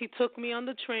in peace, he took me on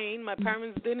the train. My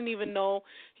parents didn't even know.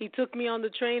 He took me on the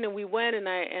train, and we went, and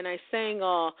I sang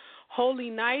Holy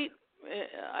Night,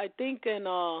 I think, and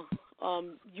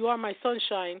You Are My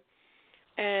Sunshine.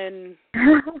 And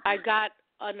I got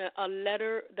a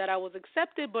letter that I was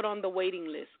accepted, but on the waiting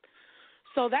list.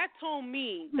 So that told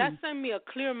me, that sent me a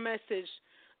clear message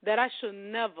that I should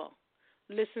never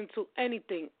listen to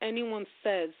anything anyone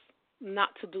says not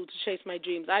to do to chase my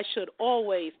dreams. I should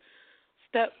always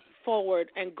step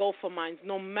forward and go for mine,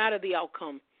 no matter the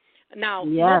outcome. Now,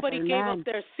 nobody gave up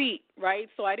their seat, right?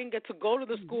 So I didn't get to go to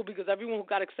the school because everyone who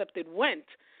got accepted went.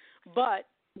 But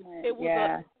it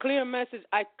was a clear message.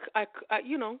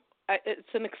 You know, it's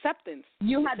an acceptance.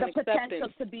 You had the potential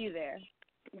to be there.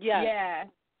 Yes. Yeah.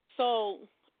 So,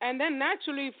 and then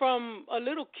naturally from a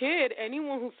little kid,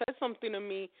 anyone who said something to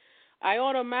me, I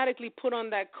automatically put on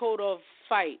that coat of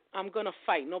fight. I'm going to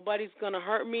fight. Nobody's going to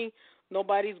hurt me.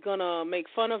 Nobody's going to make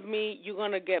fun of me. You're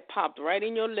going to get popped right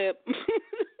in your lip.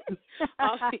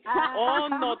 Oh,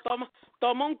 no,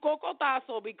 toma un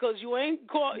cocotazo because you ain't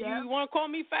you want to call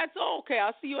me fatso? Okay,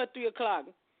 I'll see you at 3 o'clock.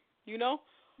 You know?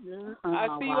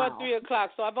 I'll see you at 3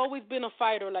 o'clock. So I've always been a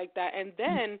fighter like that. And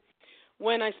then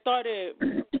when I started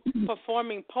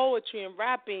performing poetry and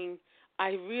rapping,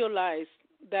 I realized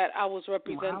that I was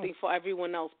representing for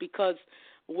everyone else because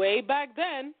way back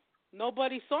then,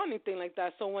 nobody saw anything like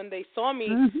that. So when they saw me,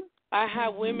 I had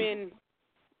women,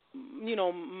 you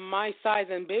know, my size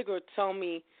and bigger tell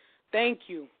me, thank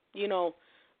you. You know,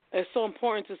 it's so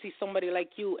important to see somebody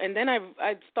like you. And then I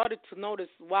started to notice,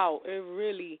 wow, it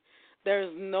really,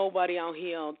 there's nobody out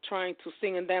here trying to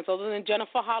sing and dance other than Jennifer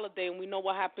Holliday, and we know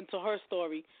what happened to her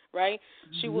story, right?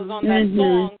 She was on that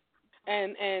song,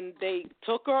 and they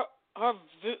took her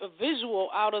visual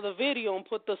out of the video and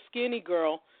put the skinny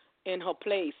girl in her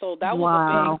place. So that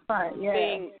was a big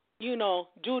thing. You know,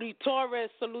 Judy Torres,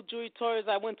 salute Judy Torres.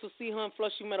 I went to see her in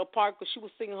Flushing Meadow Park because she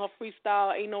was singing her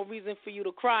freestyle, Ain't No Reason for You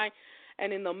to Cry.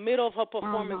 And in the middle of her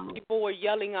performance, people were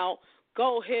yelling out,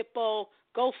 go Hippo,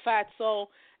 go Fatso.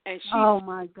 And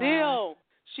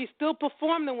she still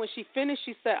performed. And when she finished,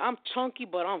 she said, I'm chunky,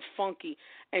 but I'm funky.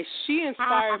 And she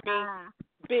inspired me.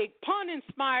 Big Pun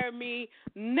inspired me.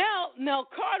 Nell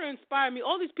Carter inspired me.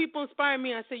 All these people inspired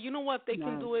me. I said, you know what? If they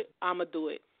can do it, I'm going to do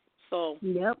it. So.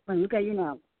 Yep. And look at you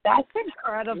now. That's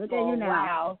incredible. Look at you now.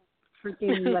 Wow.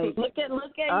 Freaking like. look at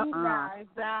you now.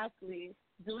 Exactly.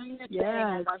 Doing the thing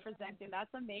and representing.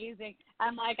 That's amazing.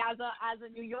 And like as a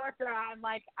New Yorker, I'm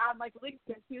like Lynx,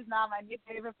 she's not my new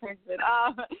favorite person.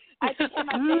 I think you're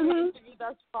my favorite interview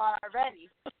thus far already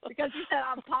because you said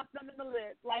I'm popped them in the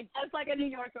lip, like just like a New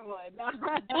Yorker would.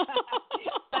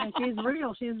 And she's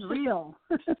real. She's real.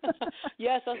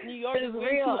 Yes, us New Yorkers,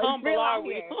 we're too humble, are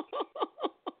we?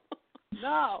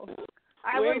 No,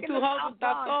 we're too humble.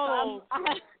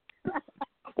 That's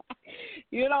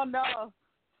You don't know.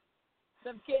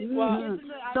 The kids,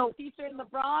 the teacher in the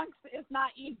Bronx, it's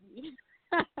not easy.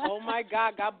 Oh my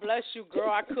God, God bless you, girl.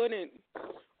 I couldn't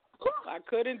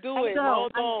do it.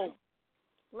 No.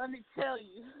 Let me tell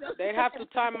you. They'd have to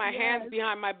tie my hands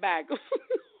behind my back.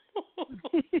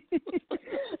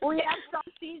 We have some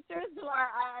teachers who are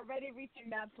already reaching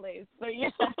that place. So yeah.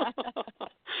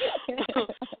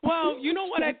 Well, you know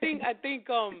what I think? I think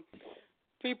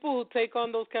people who take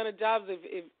on those kind of jobs,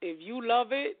 if you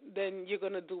love it, then you're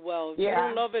gonna do well. If you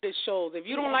don't love it, it shows. If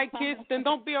you don't like kids, then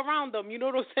don't be around them. You know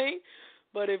what I'm saying?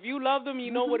 But if you love them,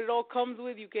 you know what it all comes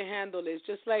with. You can handle it. It's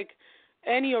just like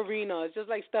any arena. It's just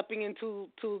like stepping into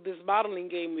this modeling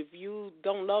game. If you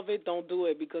don't love it, don't do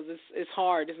it because it's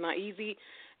hard. It's not easy,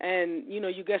 and you know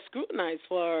you get scrutinized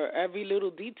for every little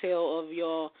detail of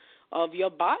your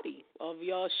body, of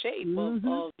your shape,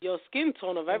 of your skin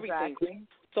tone, of everything. Exactly.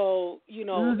 So, you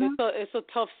know, it's a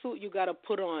tough suit you got to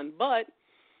put on. But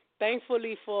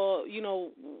thankfully for, you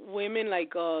know, women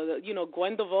like, you know,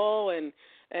 Gwen DeVoe and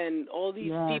all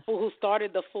these people who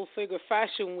started the Full Figure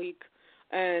Fashion Week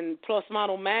and Plus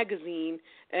Model Magazine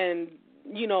and,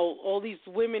 you know, all these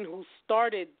women who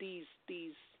started these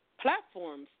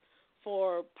platforms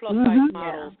for plus-size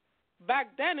models.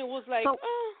 Back then it was like,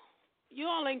 you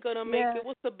all ain't gonna make it.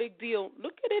 What's the big deal?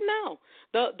 Look at it now.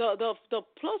 The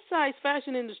plus size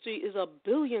fashion industry is $1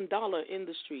 billion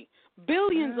industry,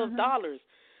 billions of dollars,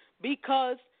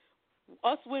 because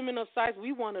us women of size,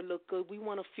 we want to look good. We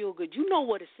want to feel good. You know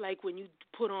what it's like when you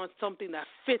put on something that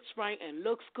fits right and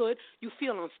looks good. You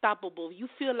feel unstoppable. You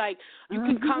feel like you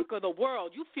can conquer the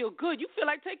world. You feel good. You feel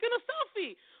like taking a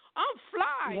selfie. I'm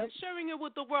fly and sharing it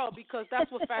with the world because that's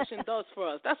what fashion does for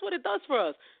us. That's what it does for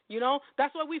us. You know,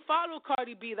 that's why we follow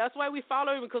Cardi B. That's why we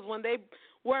follow her, because when they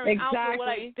wearing outfit, we're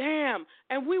like, damn.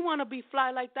 And we want to be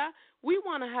fly like that. We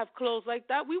want to have clothes like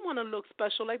that. We want to look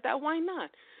special like that. Why not?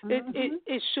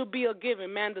 It should be a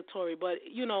given, mandatory. But,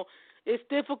 you know, it's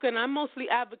difficult. And I mostly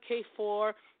advocate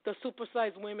for the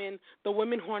supersized women, the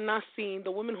women who are not seen,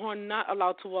 the women who are not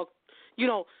allowed to walk. You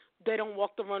know, they don't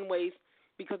walk the runways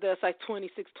because they're size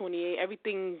 26, 28.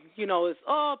 Everything, you know, is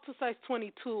up to size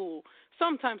 22,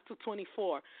 sometimes to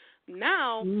 24.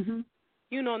 Now,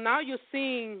 you know, now you're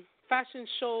seeing fashion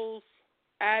shows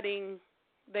adding,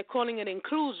 they're calling it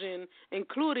inclusion,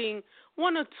 including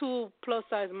 1 or 2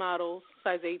 plus-size models,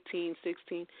 size 18,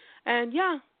 16. And,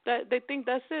 yeah, they think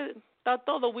that's it. That's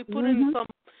all. We put in some,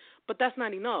 but that's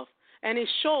not enough. And it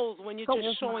shows when you're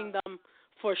just showing them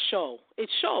for show. It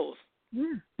shows.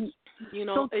 Yeah. You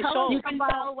know, so it shows. You can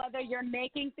tell whether you're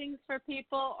making things for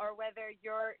people or whether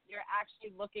you're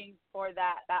actually looking for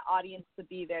that audience to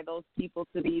be there, those people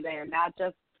to be there, not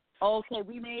just, okay,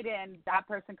 we made it and that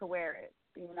person could wear it.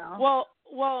 You know.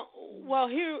 Well.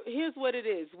 Here's what it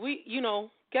is. We, you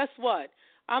know, guess what?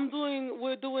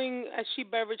 We're doing a She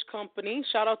Beverage Company.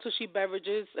 Shout out to She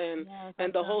Beverages and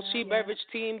the whole She Beverage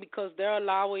team, because they're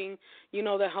allowing, you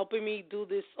know, they're helping me do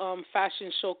this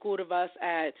fashion show Curvas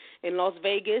in Las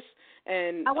Vegas.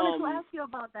 And I wanted to ask you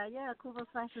about that. Yeah, Curvas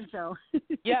fashion show.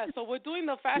 Yeah, so we're doing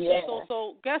the fashion show.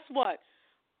 So guess what?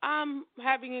 I'm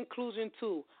having inclusion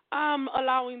too. I'm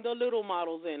allowing the little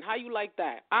models in. How you like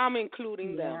that? I'm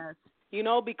including them. You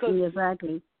know, because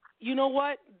exactly. You know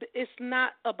what? It's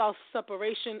not about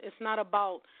separation. It's not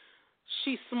about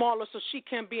she's smaller so she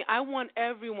can't be. I want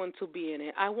everyone to be in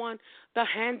it. I want the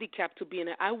handicapped to be in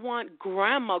it. I want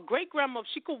grandma, great-grandma, if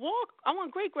she could walk, I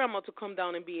want great-grandma to come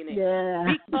down and be in it.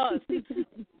 Yeah. Because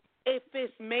if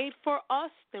it's made for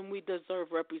us, then we deserve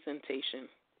representation.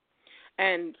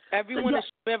 And everyone at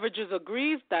Beverages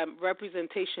agrees that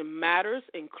representation matters,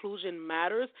 inclusion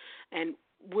matters, and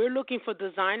we're looking for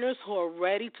designers who are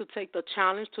ready to take the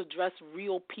challenge to dress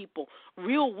real people,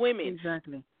 real women.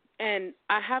 Exactly. And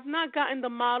I have not gotten the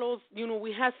models. You know,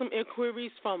 we had some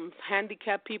inquiries from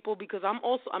handicapped people because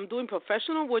I'm doing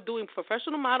professional. We're doing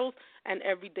professional models and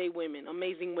everyday women,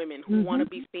 amazing women who want to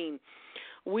be seen.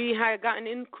 We had gotten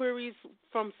inquiries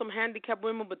from some handicapped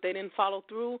women, but they didn't follow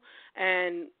through,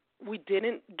 and we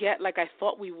didn't get, like I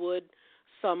thought we would,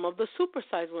 some of the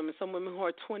supersized women, some women who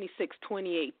are 26,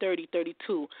 28, 30,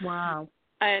 32. Wow.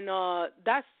 And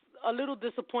that's a little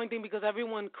disappointing because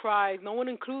everyone cries, no one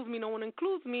includes me, no one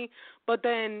includes me. But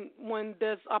then when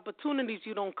there's opportunities,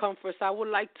 you don't come first. I would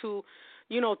like to,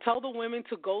 you know, tell the women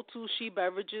to go to She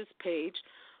Beverages page,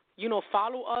 you know,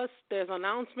 follow us. There's an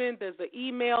announcement, there's the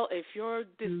email. If you're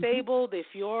disabled, if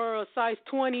you're a size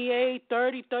 28,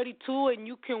 30, 32, and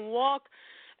you can walk,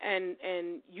 and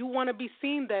you want to be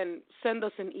seen, then send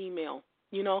us an email,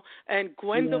 you know. And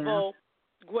Gwen DeVoe,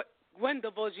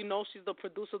 as you know, she's the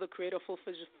producer, the creator of Full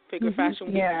Figure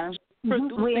Fashion. Yeah.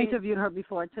 We interviewed her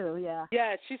before, too, yeah.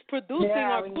 Yeah, she's producing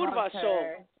our Curva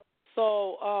show.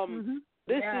 So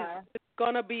this is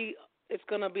it's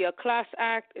gonna be a class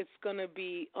act. It's gonna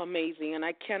be amazing, and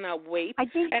I cannot wait. I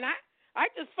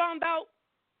just found out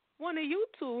one of you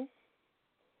two.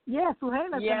 Yeah,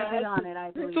 Suheila's going to be on it, I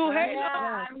believe. Suheila.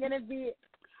 Yeah, I'm going to be.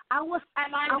 I was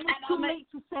too late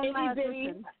to say my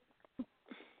audition.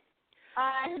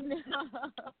 I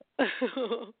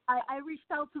know. I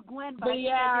reached out to Gwen, but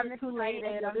I'm too late.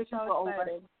 excited. I'm so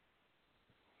excited.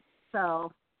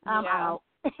 So, I'm Yeah. out.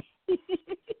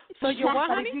 So you want,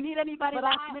 but honey? if you need anybody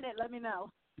last minute, let me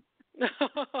know.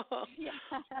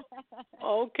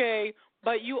 Okay,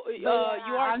 but you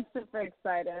are. I'm super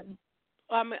excited.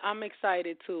 I'm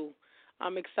excited too.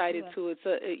 Too. It's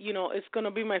it's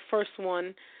gonna be my first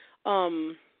one.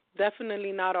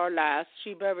 Definitely not our last.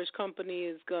 She Beverage Company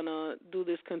is gonna do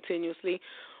this continuously.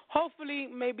 Hopefully,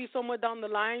 maybe somewhere down the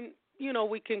line, you know,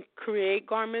 we can create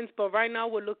garments. But right now,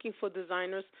 we're looking for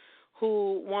designers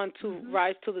who want to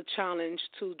rise to the challenge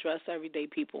to dress everyday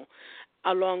people,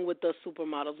 along with the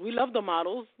supermodels. We love the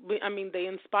models. They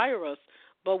inspire us.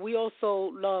 But we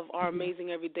also love our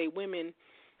amazing everyday women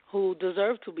who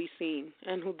deserve to be seen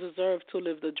and who deserve to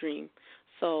live the dream.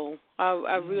 So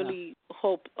I really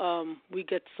hope we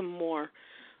get some more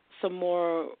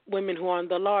women who are on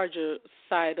the larger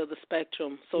side of the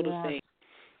spectrum, so to say.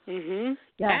 And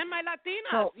my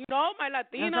Latinas, my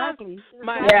Latinas,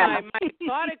 my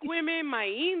exotic women, my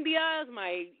Indias,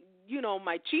 my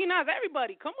my chinas,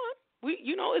 everybody. Come on.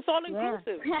 It's all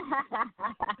inclusive.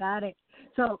 Got it.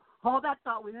 So hold that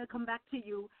thought. We're going to come back to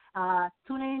you.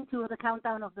 Tune in to the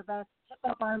countdown of the best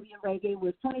hip-hop, R&B, and reggae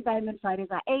with Tony Diamond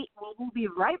Fridays at 8. We'll be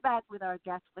right back with our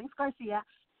guest, Lynx Garcia,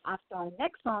 after our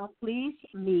next song, Please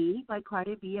Me by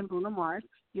Cardi B and Bruno Mars.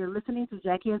 You're listening to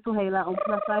Jackie and Suhaila on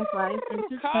Plus Size Live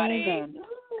Entertainment.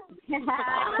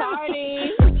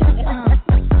 Cardi.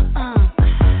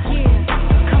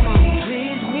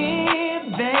 Please me,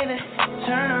 baby.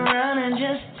 Turn around and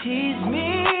just tease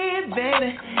me,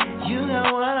 baby. You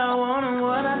got what I want and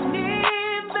what I need,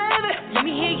 baby. Let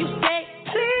me hear you say,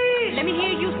 please. Let me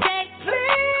hear you say,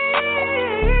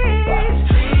 please.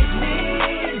 Please me,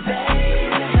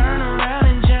 baby. Turn around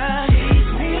and just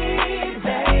tease me,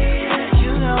 baby.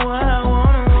 You got what I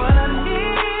want and what I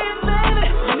need, baby.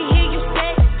 Let me hear you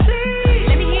say, please.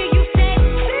 Let me hear you say,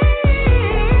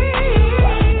 please.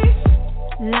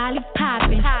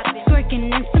 Lollipopping, twerking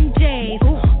in some J's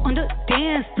on the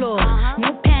dance floor. No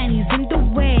panties in the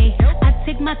way. I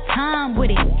take my time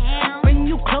with it. Bring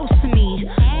you close to me.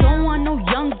 Don't want no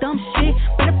young dumb shit.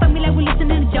 Better fuck me like we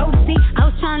listening to Jodeci. I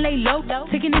was trying to lay low,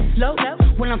 taking it slow.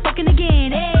 When I'm fucking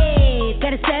again, hey,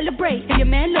 gotta celebrate. If your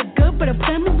man look good, but I put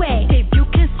him away. If you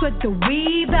can sweat the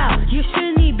weave out, you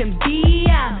shouldn't even be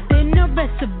out. There no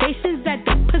reservations at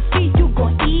the pussy, you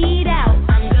gon' eat out.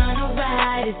 I'm gonna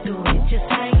ride it, do it just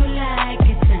how you like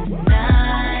it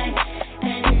tonight.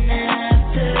 And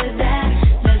after that,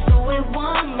 let's do it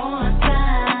one more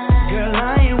time. Girl, I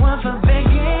ain't one for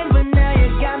begging, but now you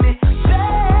got me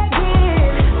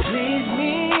begging. Please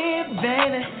me,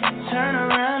 baby. Turn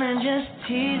around and just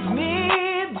tease me,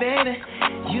 baby.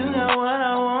 You got what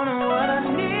I want and what I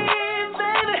need,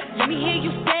 baby. Let me hear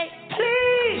you say,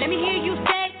 please. Let me hear you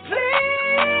say, please.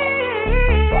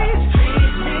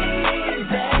 Please me,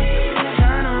 baby.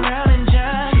 Turn around and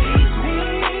just tease me,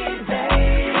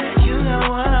 baby. You got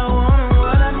what I want and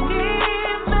what I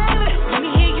need, baby. Let me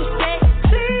hear you say,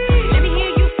 please. Let me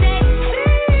hear you say,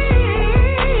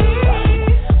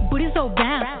 please. Booty so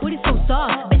round, booty so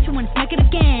soft. Bet you wanna smack it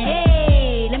again.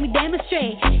 Hey, let me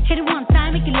demonstrate. Hit it one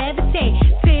time, make it levitate.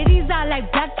 Titties are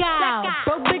like blackout.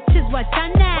 Broke bitches, watch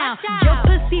out now. Your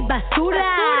pussy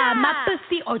basura, my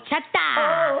pussy horchata.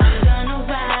 I'm gonna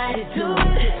ride it, do it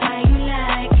just how you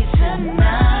like it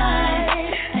tonight.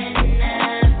 And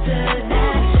after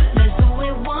that, let's do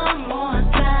it one more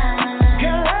time.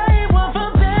 Girl, I ain't one for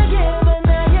begging, but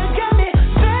now you got me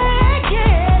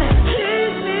begging.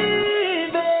 Please me,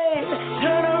 babe.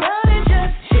 Turn around and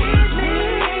just tease me,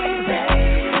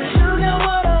 babe. You got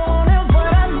what I want and what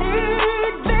I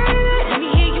need, baby. Let me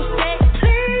hear you say,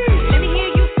 please. Let me hear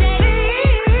you say,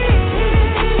 please.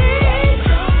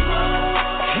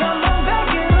 Come on, back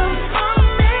it up on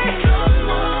me.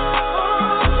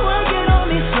 Work it on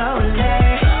me slowly.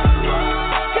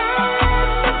 Girl, let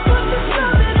me put this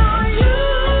loving on you.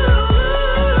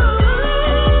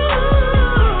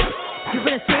 You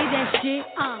better say that shit.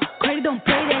 Credit don't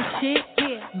play that shit.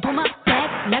 Do my back,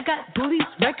 and I got booties,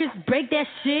 records, break that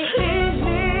shit. Please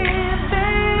me,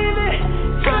 baby.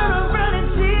 Turn around and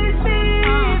tease me,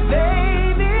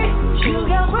 baby. You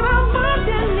got what I want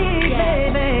and need,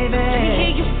 baby. Let me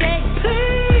hear you say,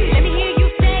 please. Let me hear you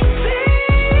say, please,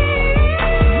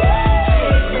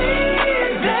 baby.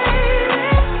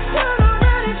 Turn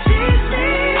around and tease me,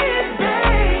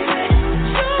 baby.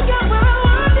 You got what I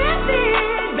want and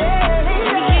need, baby.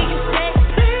 Let me hear you say,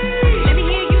 please. Let me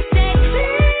hear you say,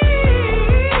 please.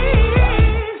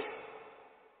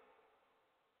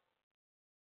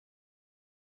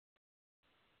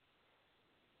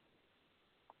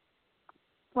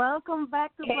 Welcome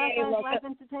back to Black Hey, Eyes welcome. Live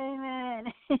Entertainment.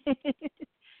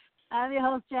 I'm your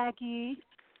host, Jackie.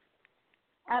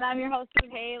 And I'm your host,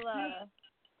 Suhaila.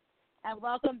 And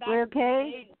welcome back. We're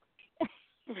okay? Yeah,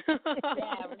 we're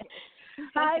good.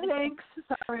 Hi, Lynx.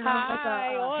 Sorry,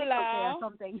 Hi, or hola.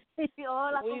 something.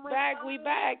 Hola, We ¿cómo back, estás? we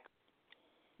back.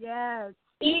 Yes.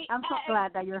 I'm so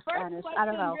glad that you're First Spanish. question, I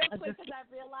don't know. real quick, because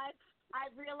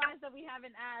I've realized that we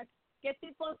haven't asked, ¿qué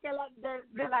tipo de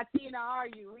Latina are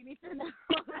you? We need to know.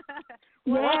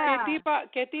 Yeah.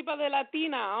 ¿Qué tipo de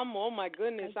Latina? Oh my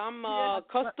goodness. I'm Where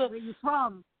are you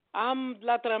from? I'm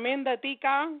La Tremenda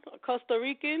Tica, Costa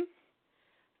Rican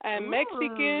and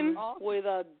Mexican Awesome. with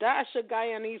a dash of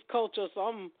Guyanese culture.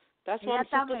 So that's why I'm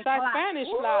Ella super mezcla. Spanish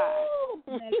fly.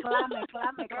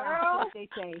 Mezcla, Girl. what they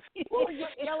say. Ooh,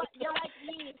 you're like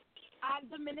me. I'm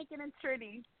Dominican and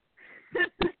Trini.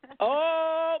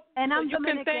 Oh, And so I'm you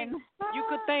Dominican.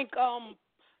 could thank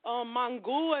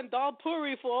Mangu and Dal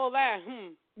Puri for all that.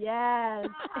 Yes.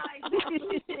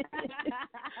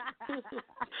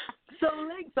 So,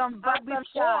 Lynx,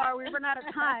 before we run out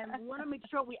of time, we want to make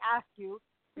sure we ask you,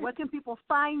 where can people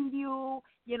find you?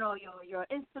 You know, your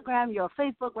Instagram, your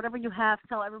Facebook, whatever you have.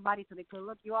 Tell everybody so they can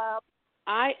look you up.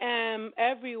 I am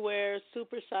everywhere,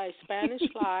 Supersize Spanish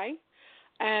Fly.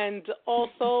 And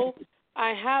also,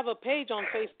 I have a page on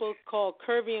Facebook called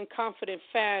Curvy and Confident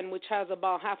Fan, which has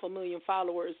about 500,000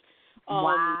 followers.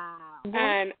 Wow.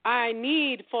 And I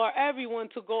need for everyone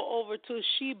to go over to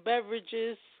She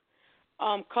Beverages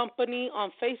Company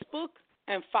on Facebook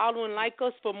and follow and like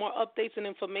us for more updates and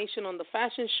information on the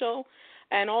fashion show.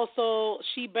 And also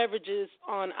She Beverages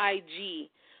on IG.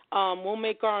 We'll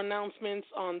make our announcements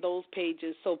on those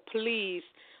pages. So please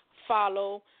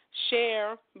follow,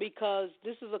 share, because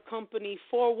this is a company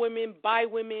for women, by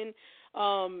women.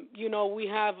 You know, we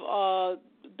have,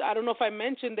 I don't know if I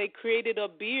mentioned, they created a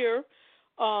beer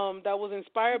that was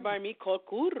inspired by me called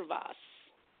Curvas.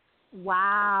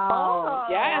 Wow.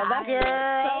 Yes,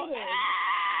 girl.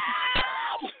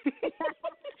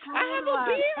 I have a beer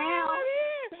over here.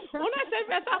 Una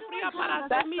cerveza fría para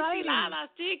hacer misiladas,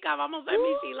 chicas. Vamos a hacer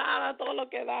misiladas, todo lo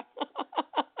que da.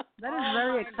 That is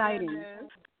very exciting.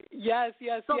 Yes.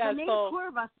 So the name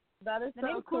Curvas, that is the so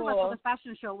name cool. Curvas for the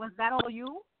fashion show, was that all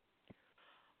you?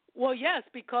 Well, yes,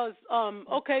 because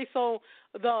okay, so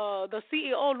the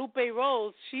CEO Lupe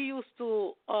Rose, she used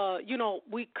to you know,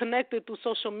 we connected through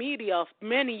social media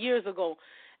many years ago,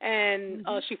 and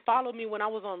she followed me when I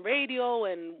was on radio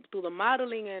and through the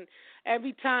modeling, and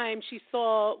every time she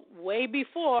saw way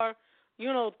before,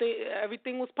 you know,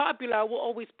 everything was popular, I would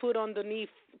always put underneath,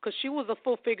 because she was a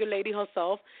full figure lady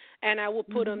herself, and I would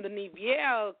put underneath,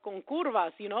 con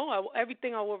curvas, you know,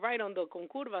 everything I would write under con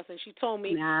curvas, and she told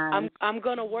me, nice. I'm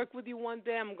gonna work with you one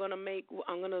day. I'm gonna make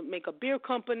a beer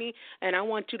company, and I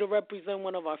want you to represent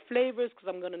one of our flavors, because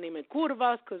I'm gonna name it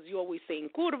Curvas, because you always saying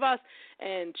Curvas,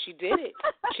 and she did it.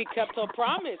 She kept her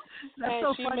promise. That's and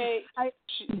so she funny.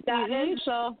 That is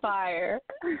so fire.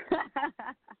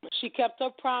 She kept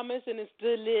her promise, and it's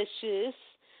delicious.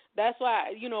 That's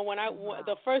why, you know, when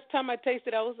the first time I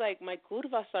tasted it, I was like, my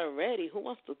curvas are ready. Who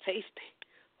wants to taste it?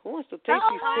 Who wants to taste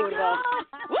these curvas?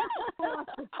 Who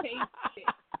wants to taste it?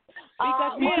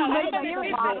 Because, déjame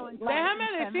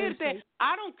decirte,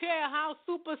 I don't care how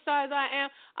supersized I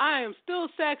am still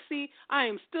sexy, I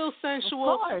am still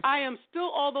sensual, I am still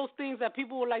all those things that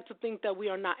people would like to think that we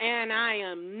are not. And I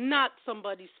am not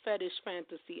somebody's fetish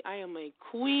fantasy. I am a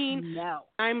queen. No.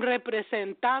 I'm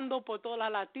representando por toda la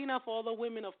Latina, for all the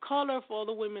women of color, for all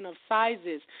the women of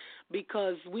sizes,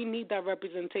 because we need that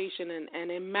representation,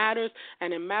 and it matters,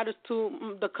 and it matters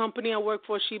to the company I work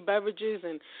for, She Beverages,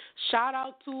 and shout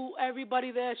out to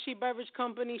everybody there at She Beverage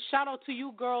Company. Shout out to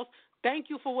you girls. Thank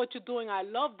you for what you're doing. I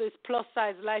love this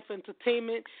plus-size life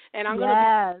entertainment, and I'm going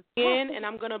to be and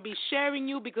I'm going to be sharing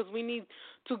you, because we need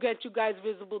to get you guys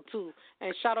visible too.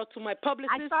 And shout out to my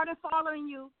publicist. I started following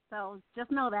you, so just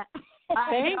know that.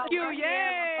 Thank you.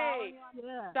 Yay.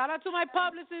 Yeah. Shout out to my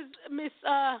publicist, Miss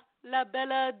La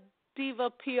Bella Diva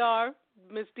PR,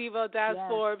 Miss Diva Daz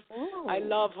Forbes. Ooh. I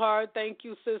love her. Thank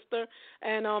you, sister.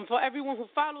 And for everyone who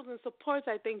follows and supports,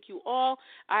 I thank you all.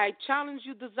 I challenge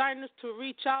you designers to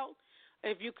reach out.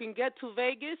 If you can get to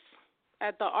Vegas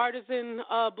at the Artisan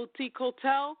Boutique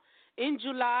Hotel in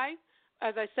July,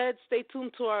 as I said, stay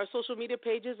tuned to our social media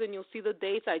pages and you'll see the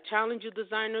dates. I challenge you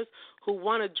designers who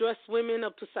want to dress women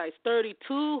up to size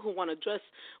 32, who want to dress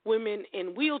women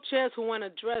in wheelchairs, who want to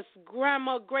dress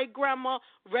grandma, great-grandma,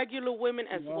 regular women,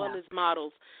 as well as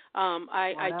models.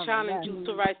 I challenge you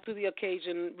to rise to the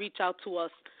occasion. Reach out to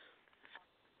us.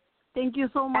 Thank you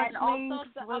so much, And also,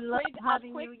 Lynx. a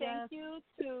quick thank you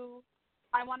to...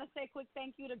 I want to say a quick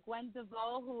thank you to Gwen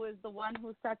DeVoe, who is the one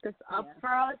who set this up for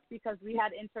us, because we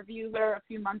had interviewed her a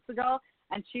few months ago,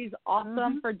 and she's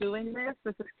awesome for doing this.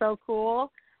 This is so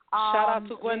cool. Shout out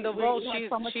to Gwen DeVoe.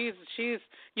 She's,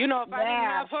 you know, if I didn't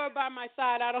have her by my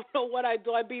side, I don't know what I'd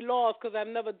do. I'd be lost, because I've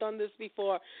never done this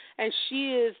before. And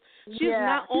she's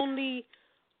not only,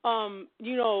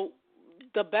 you know,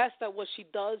 the best at what she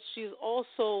does, she's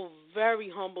also very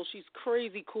humble. She's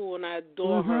crazy cool, and I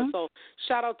adore her. So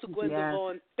shout out to Gwen DeVoe,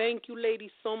 and thank you,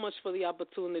 ladies, so much for the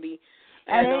opportunity.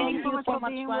 And thank you so much for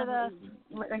being with us.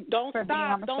 Don't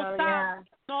stop.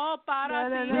 No para,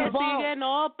 sigue,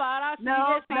 no para,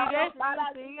 sigue.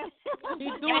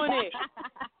 Keep doing it.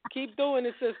 Keep doing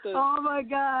it, sisters. Oh my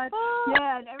God!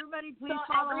 Yeah, and everybody, please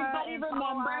follow her. Everybody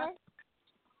remember.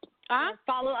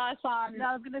 Follow us on.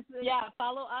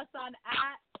 Follow us on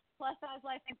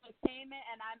 @PlusSizeLife Entertainment,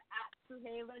 and I'm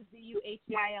 @Suhaila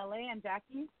ZUHEILA, and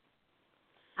Jackie.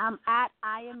 I'm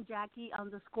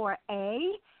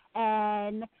 @IamJackie_A,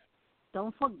 and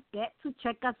don't forget to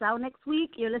check us out next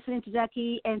week. You're listening to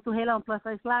Jackie and Tuhela on Plus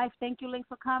Size Live. Thank you, Lynx,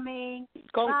 for coming.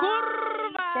 Con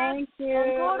curvas. Thank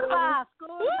you. Con curvas.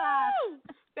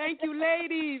 Thank you,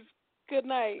 ladies. Good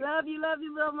night. Love you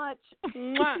so much.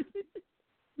 Mwah.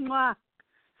 Mwah.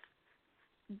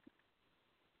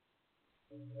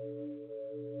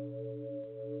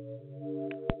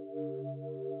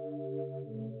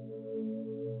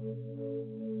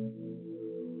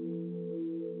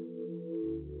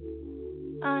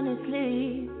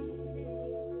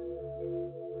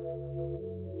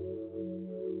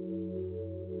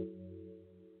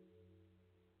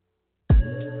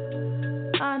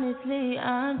 Honestly,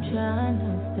 I'm trying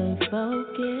to stay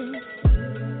focused.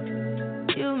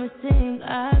 You must think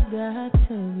I got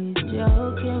to be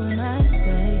joking when I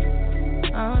say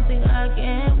I don't think I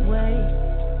can wait.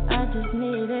 I just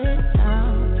need it now.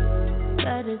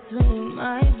 Let it swing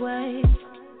my way.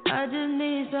 I just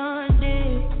need some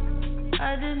dick.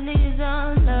 I just need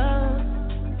some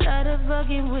love. Tired of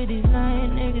fucking with these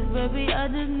lying niggas, baby. I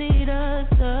just need a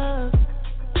sub.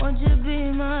 Won't you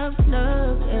be my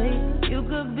plug, ayy? You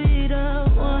could be the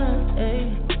one,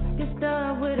 ayy. Get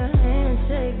started with a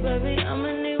handshake, baby. I'ma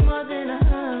need more than a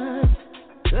hug.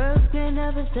 Girls can't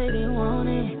never say they want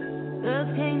it.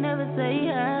 Girls can't never say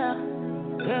how.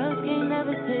 Girls can't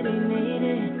never say they need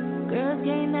it. Girls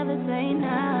can't never say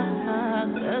nah.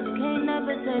 Girls can't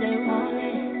never say they want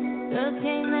it. Girls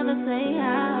can't never say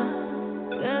how.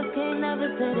 Girls can't never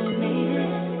say they need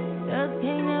it. Girls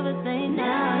can't never say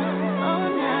nah. Oh,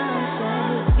 now,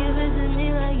 shawty, give it to me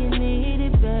like you need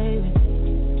it, baby.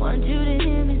 Want you to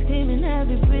hear me screaming,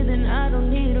 heavy breathing. I don't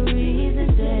need a reason,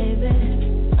 baby.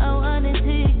 I want it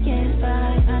till you can't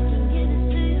fight. I can get it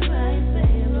to you right,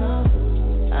 baby.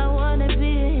 I wanna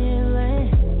be a healing.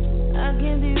 I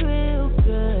can be real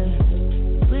good.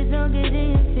 Please don't get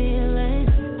in your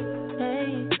feelings.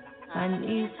 Hey, I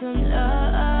need some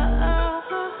love.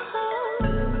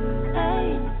 Hey,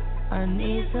 I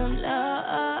need some love.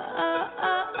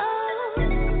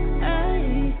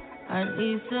 Hey, I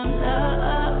need some love.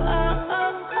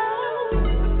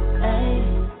 Hey,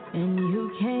 and you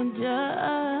can't judge.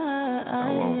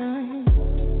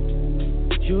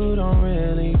 You don't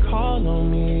really call on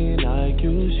me like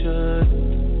you should.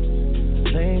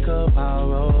 Think about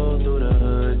roll through the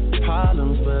hood.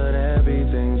 Problems, but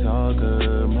everything's all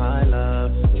good, my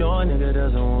love. Your nigga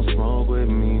doesn't want smoke with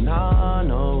me, nah,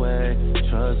 no way.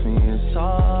 Trust me, it's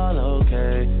all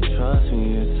okay. Trust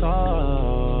me, it's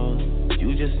all.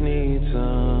 You just need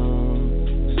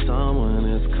someone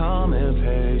that's calm and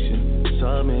patient.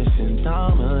 Submission,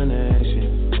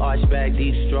 domination. Arch back,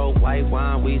 deep stroke, white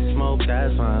wine, we smoke.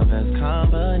 That's my best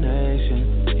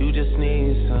combination. You just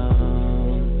need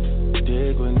some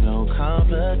dick with no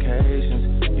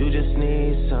complications. You just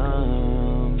need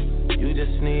some. You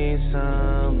just need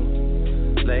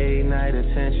some late night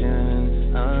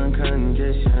attention,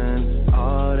 unconditioned.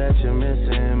 All that you're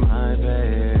missing, my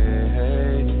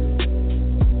babe.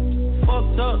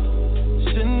 Fucked up,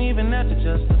 shouldn't even have to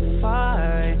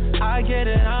justify. I get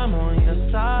it, I'm on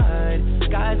your side.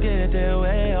 Guys get their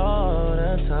way all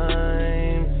the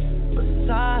time.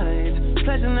 Besides,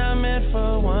 pleasure not meant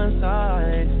for one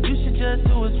side. You should just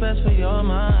do what's best for your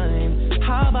mind.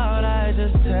 How about I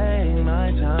just take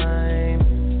my time?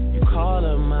 You call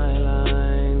up my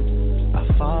line, I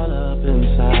fall up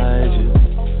inside.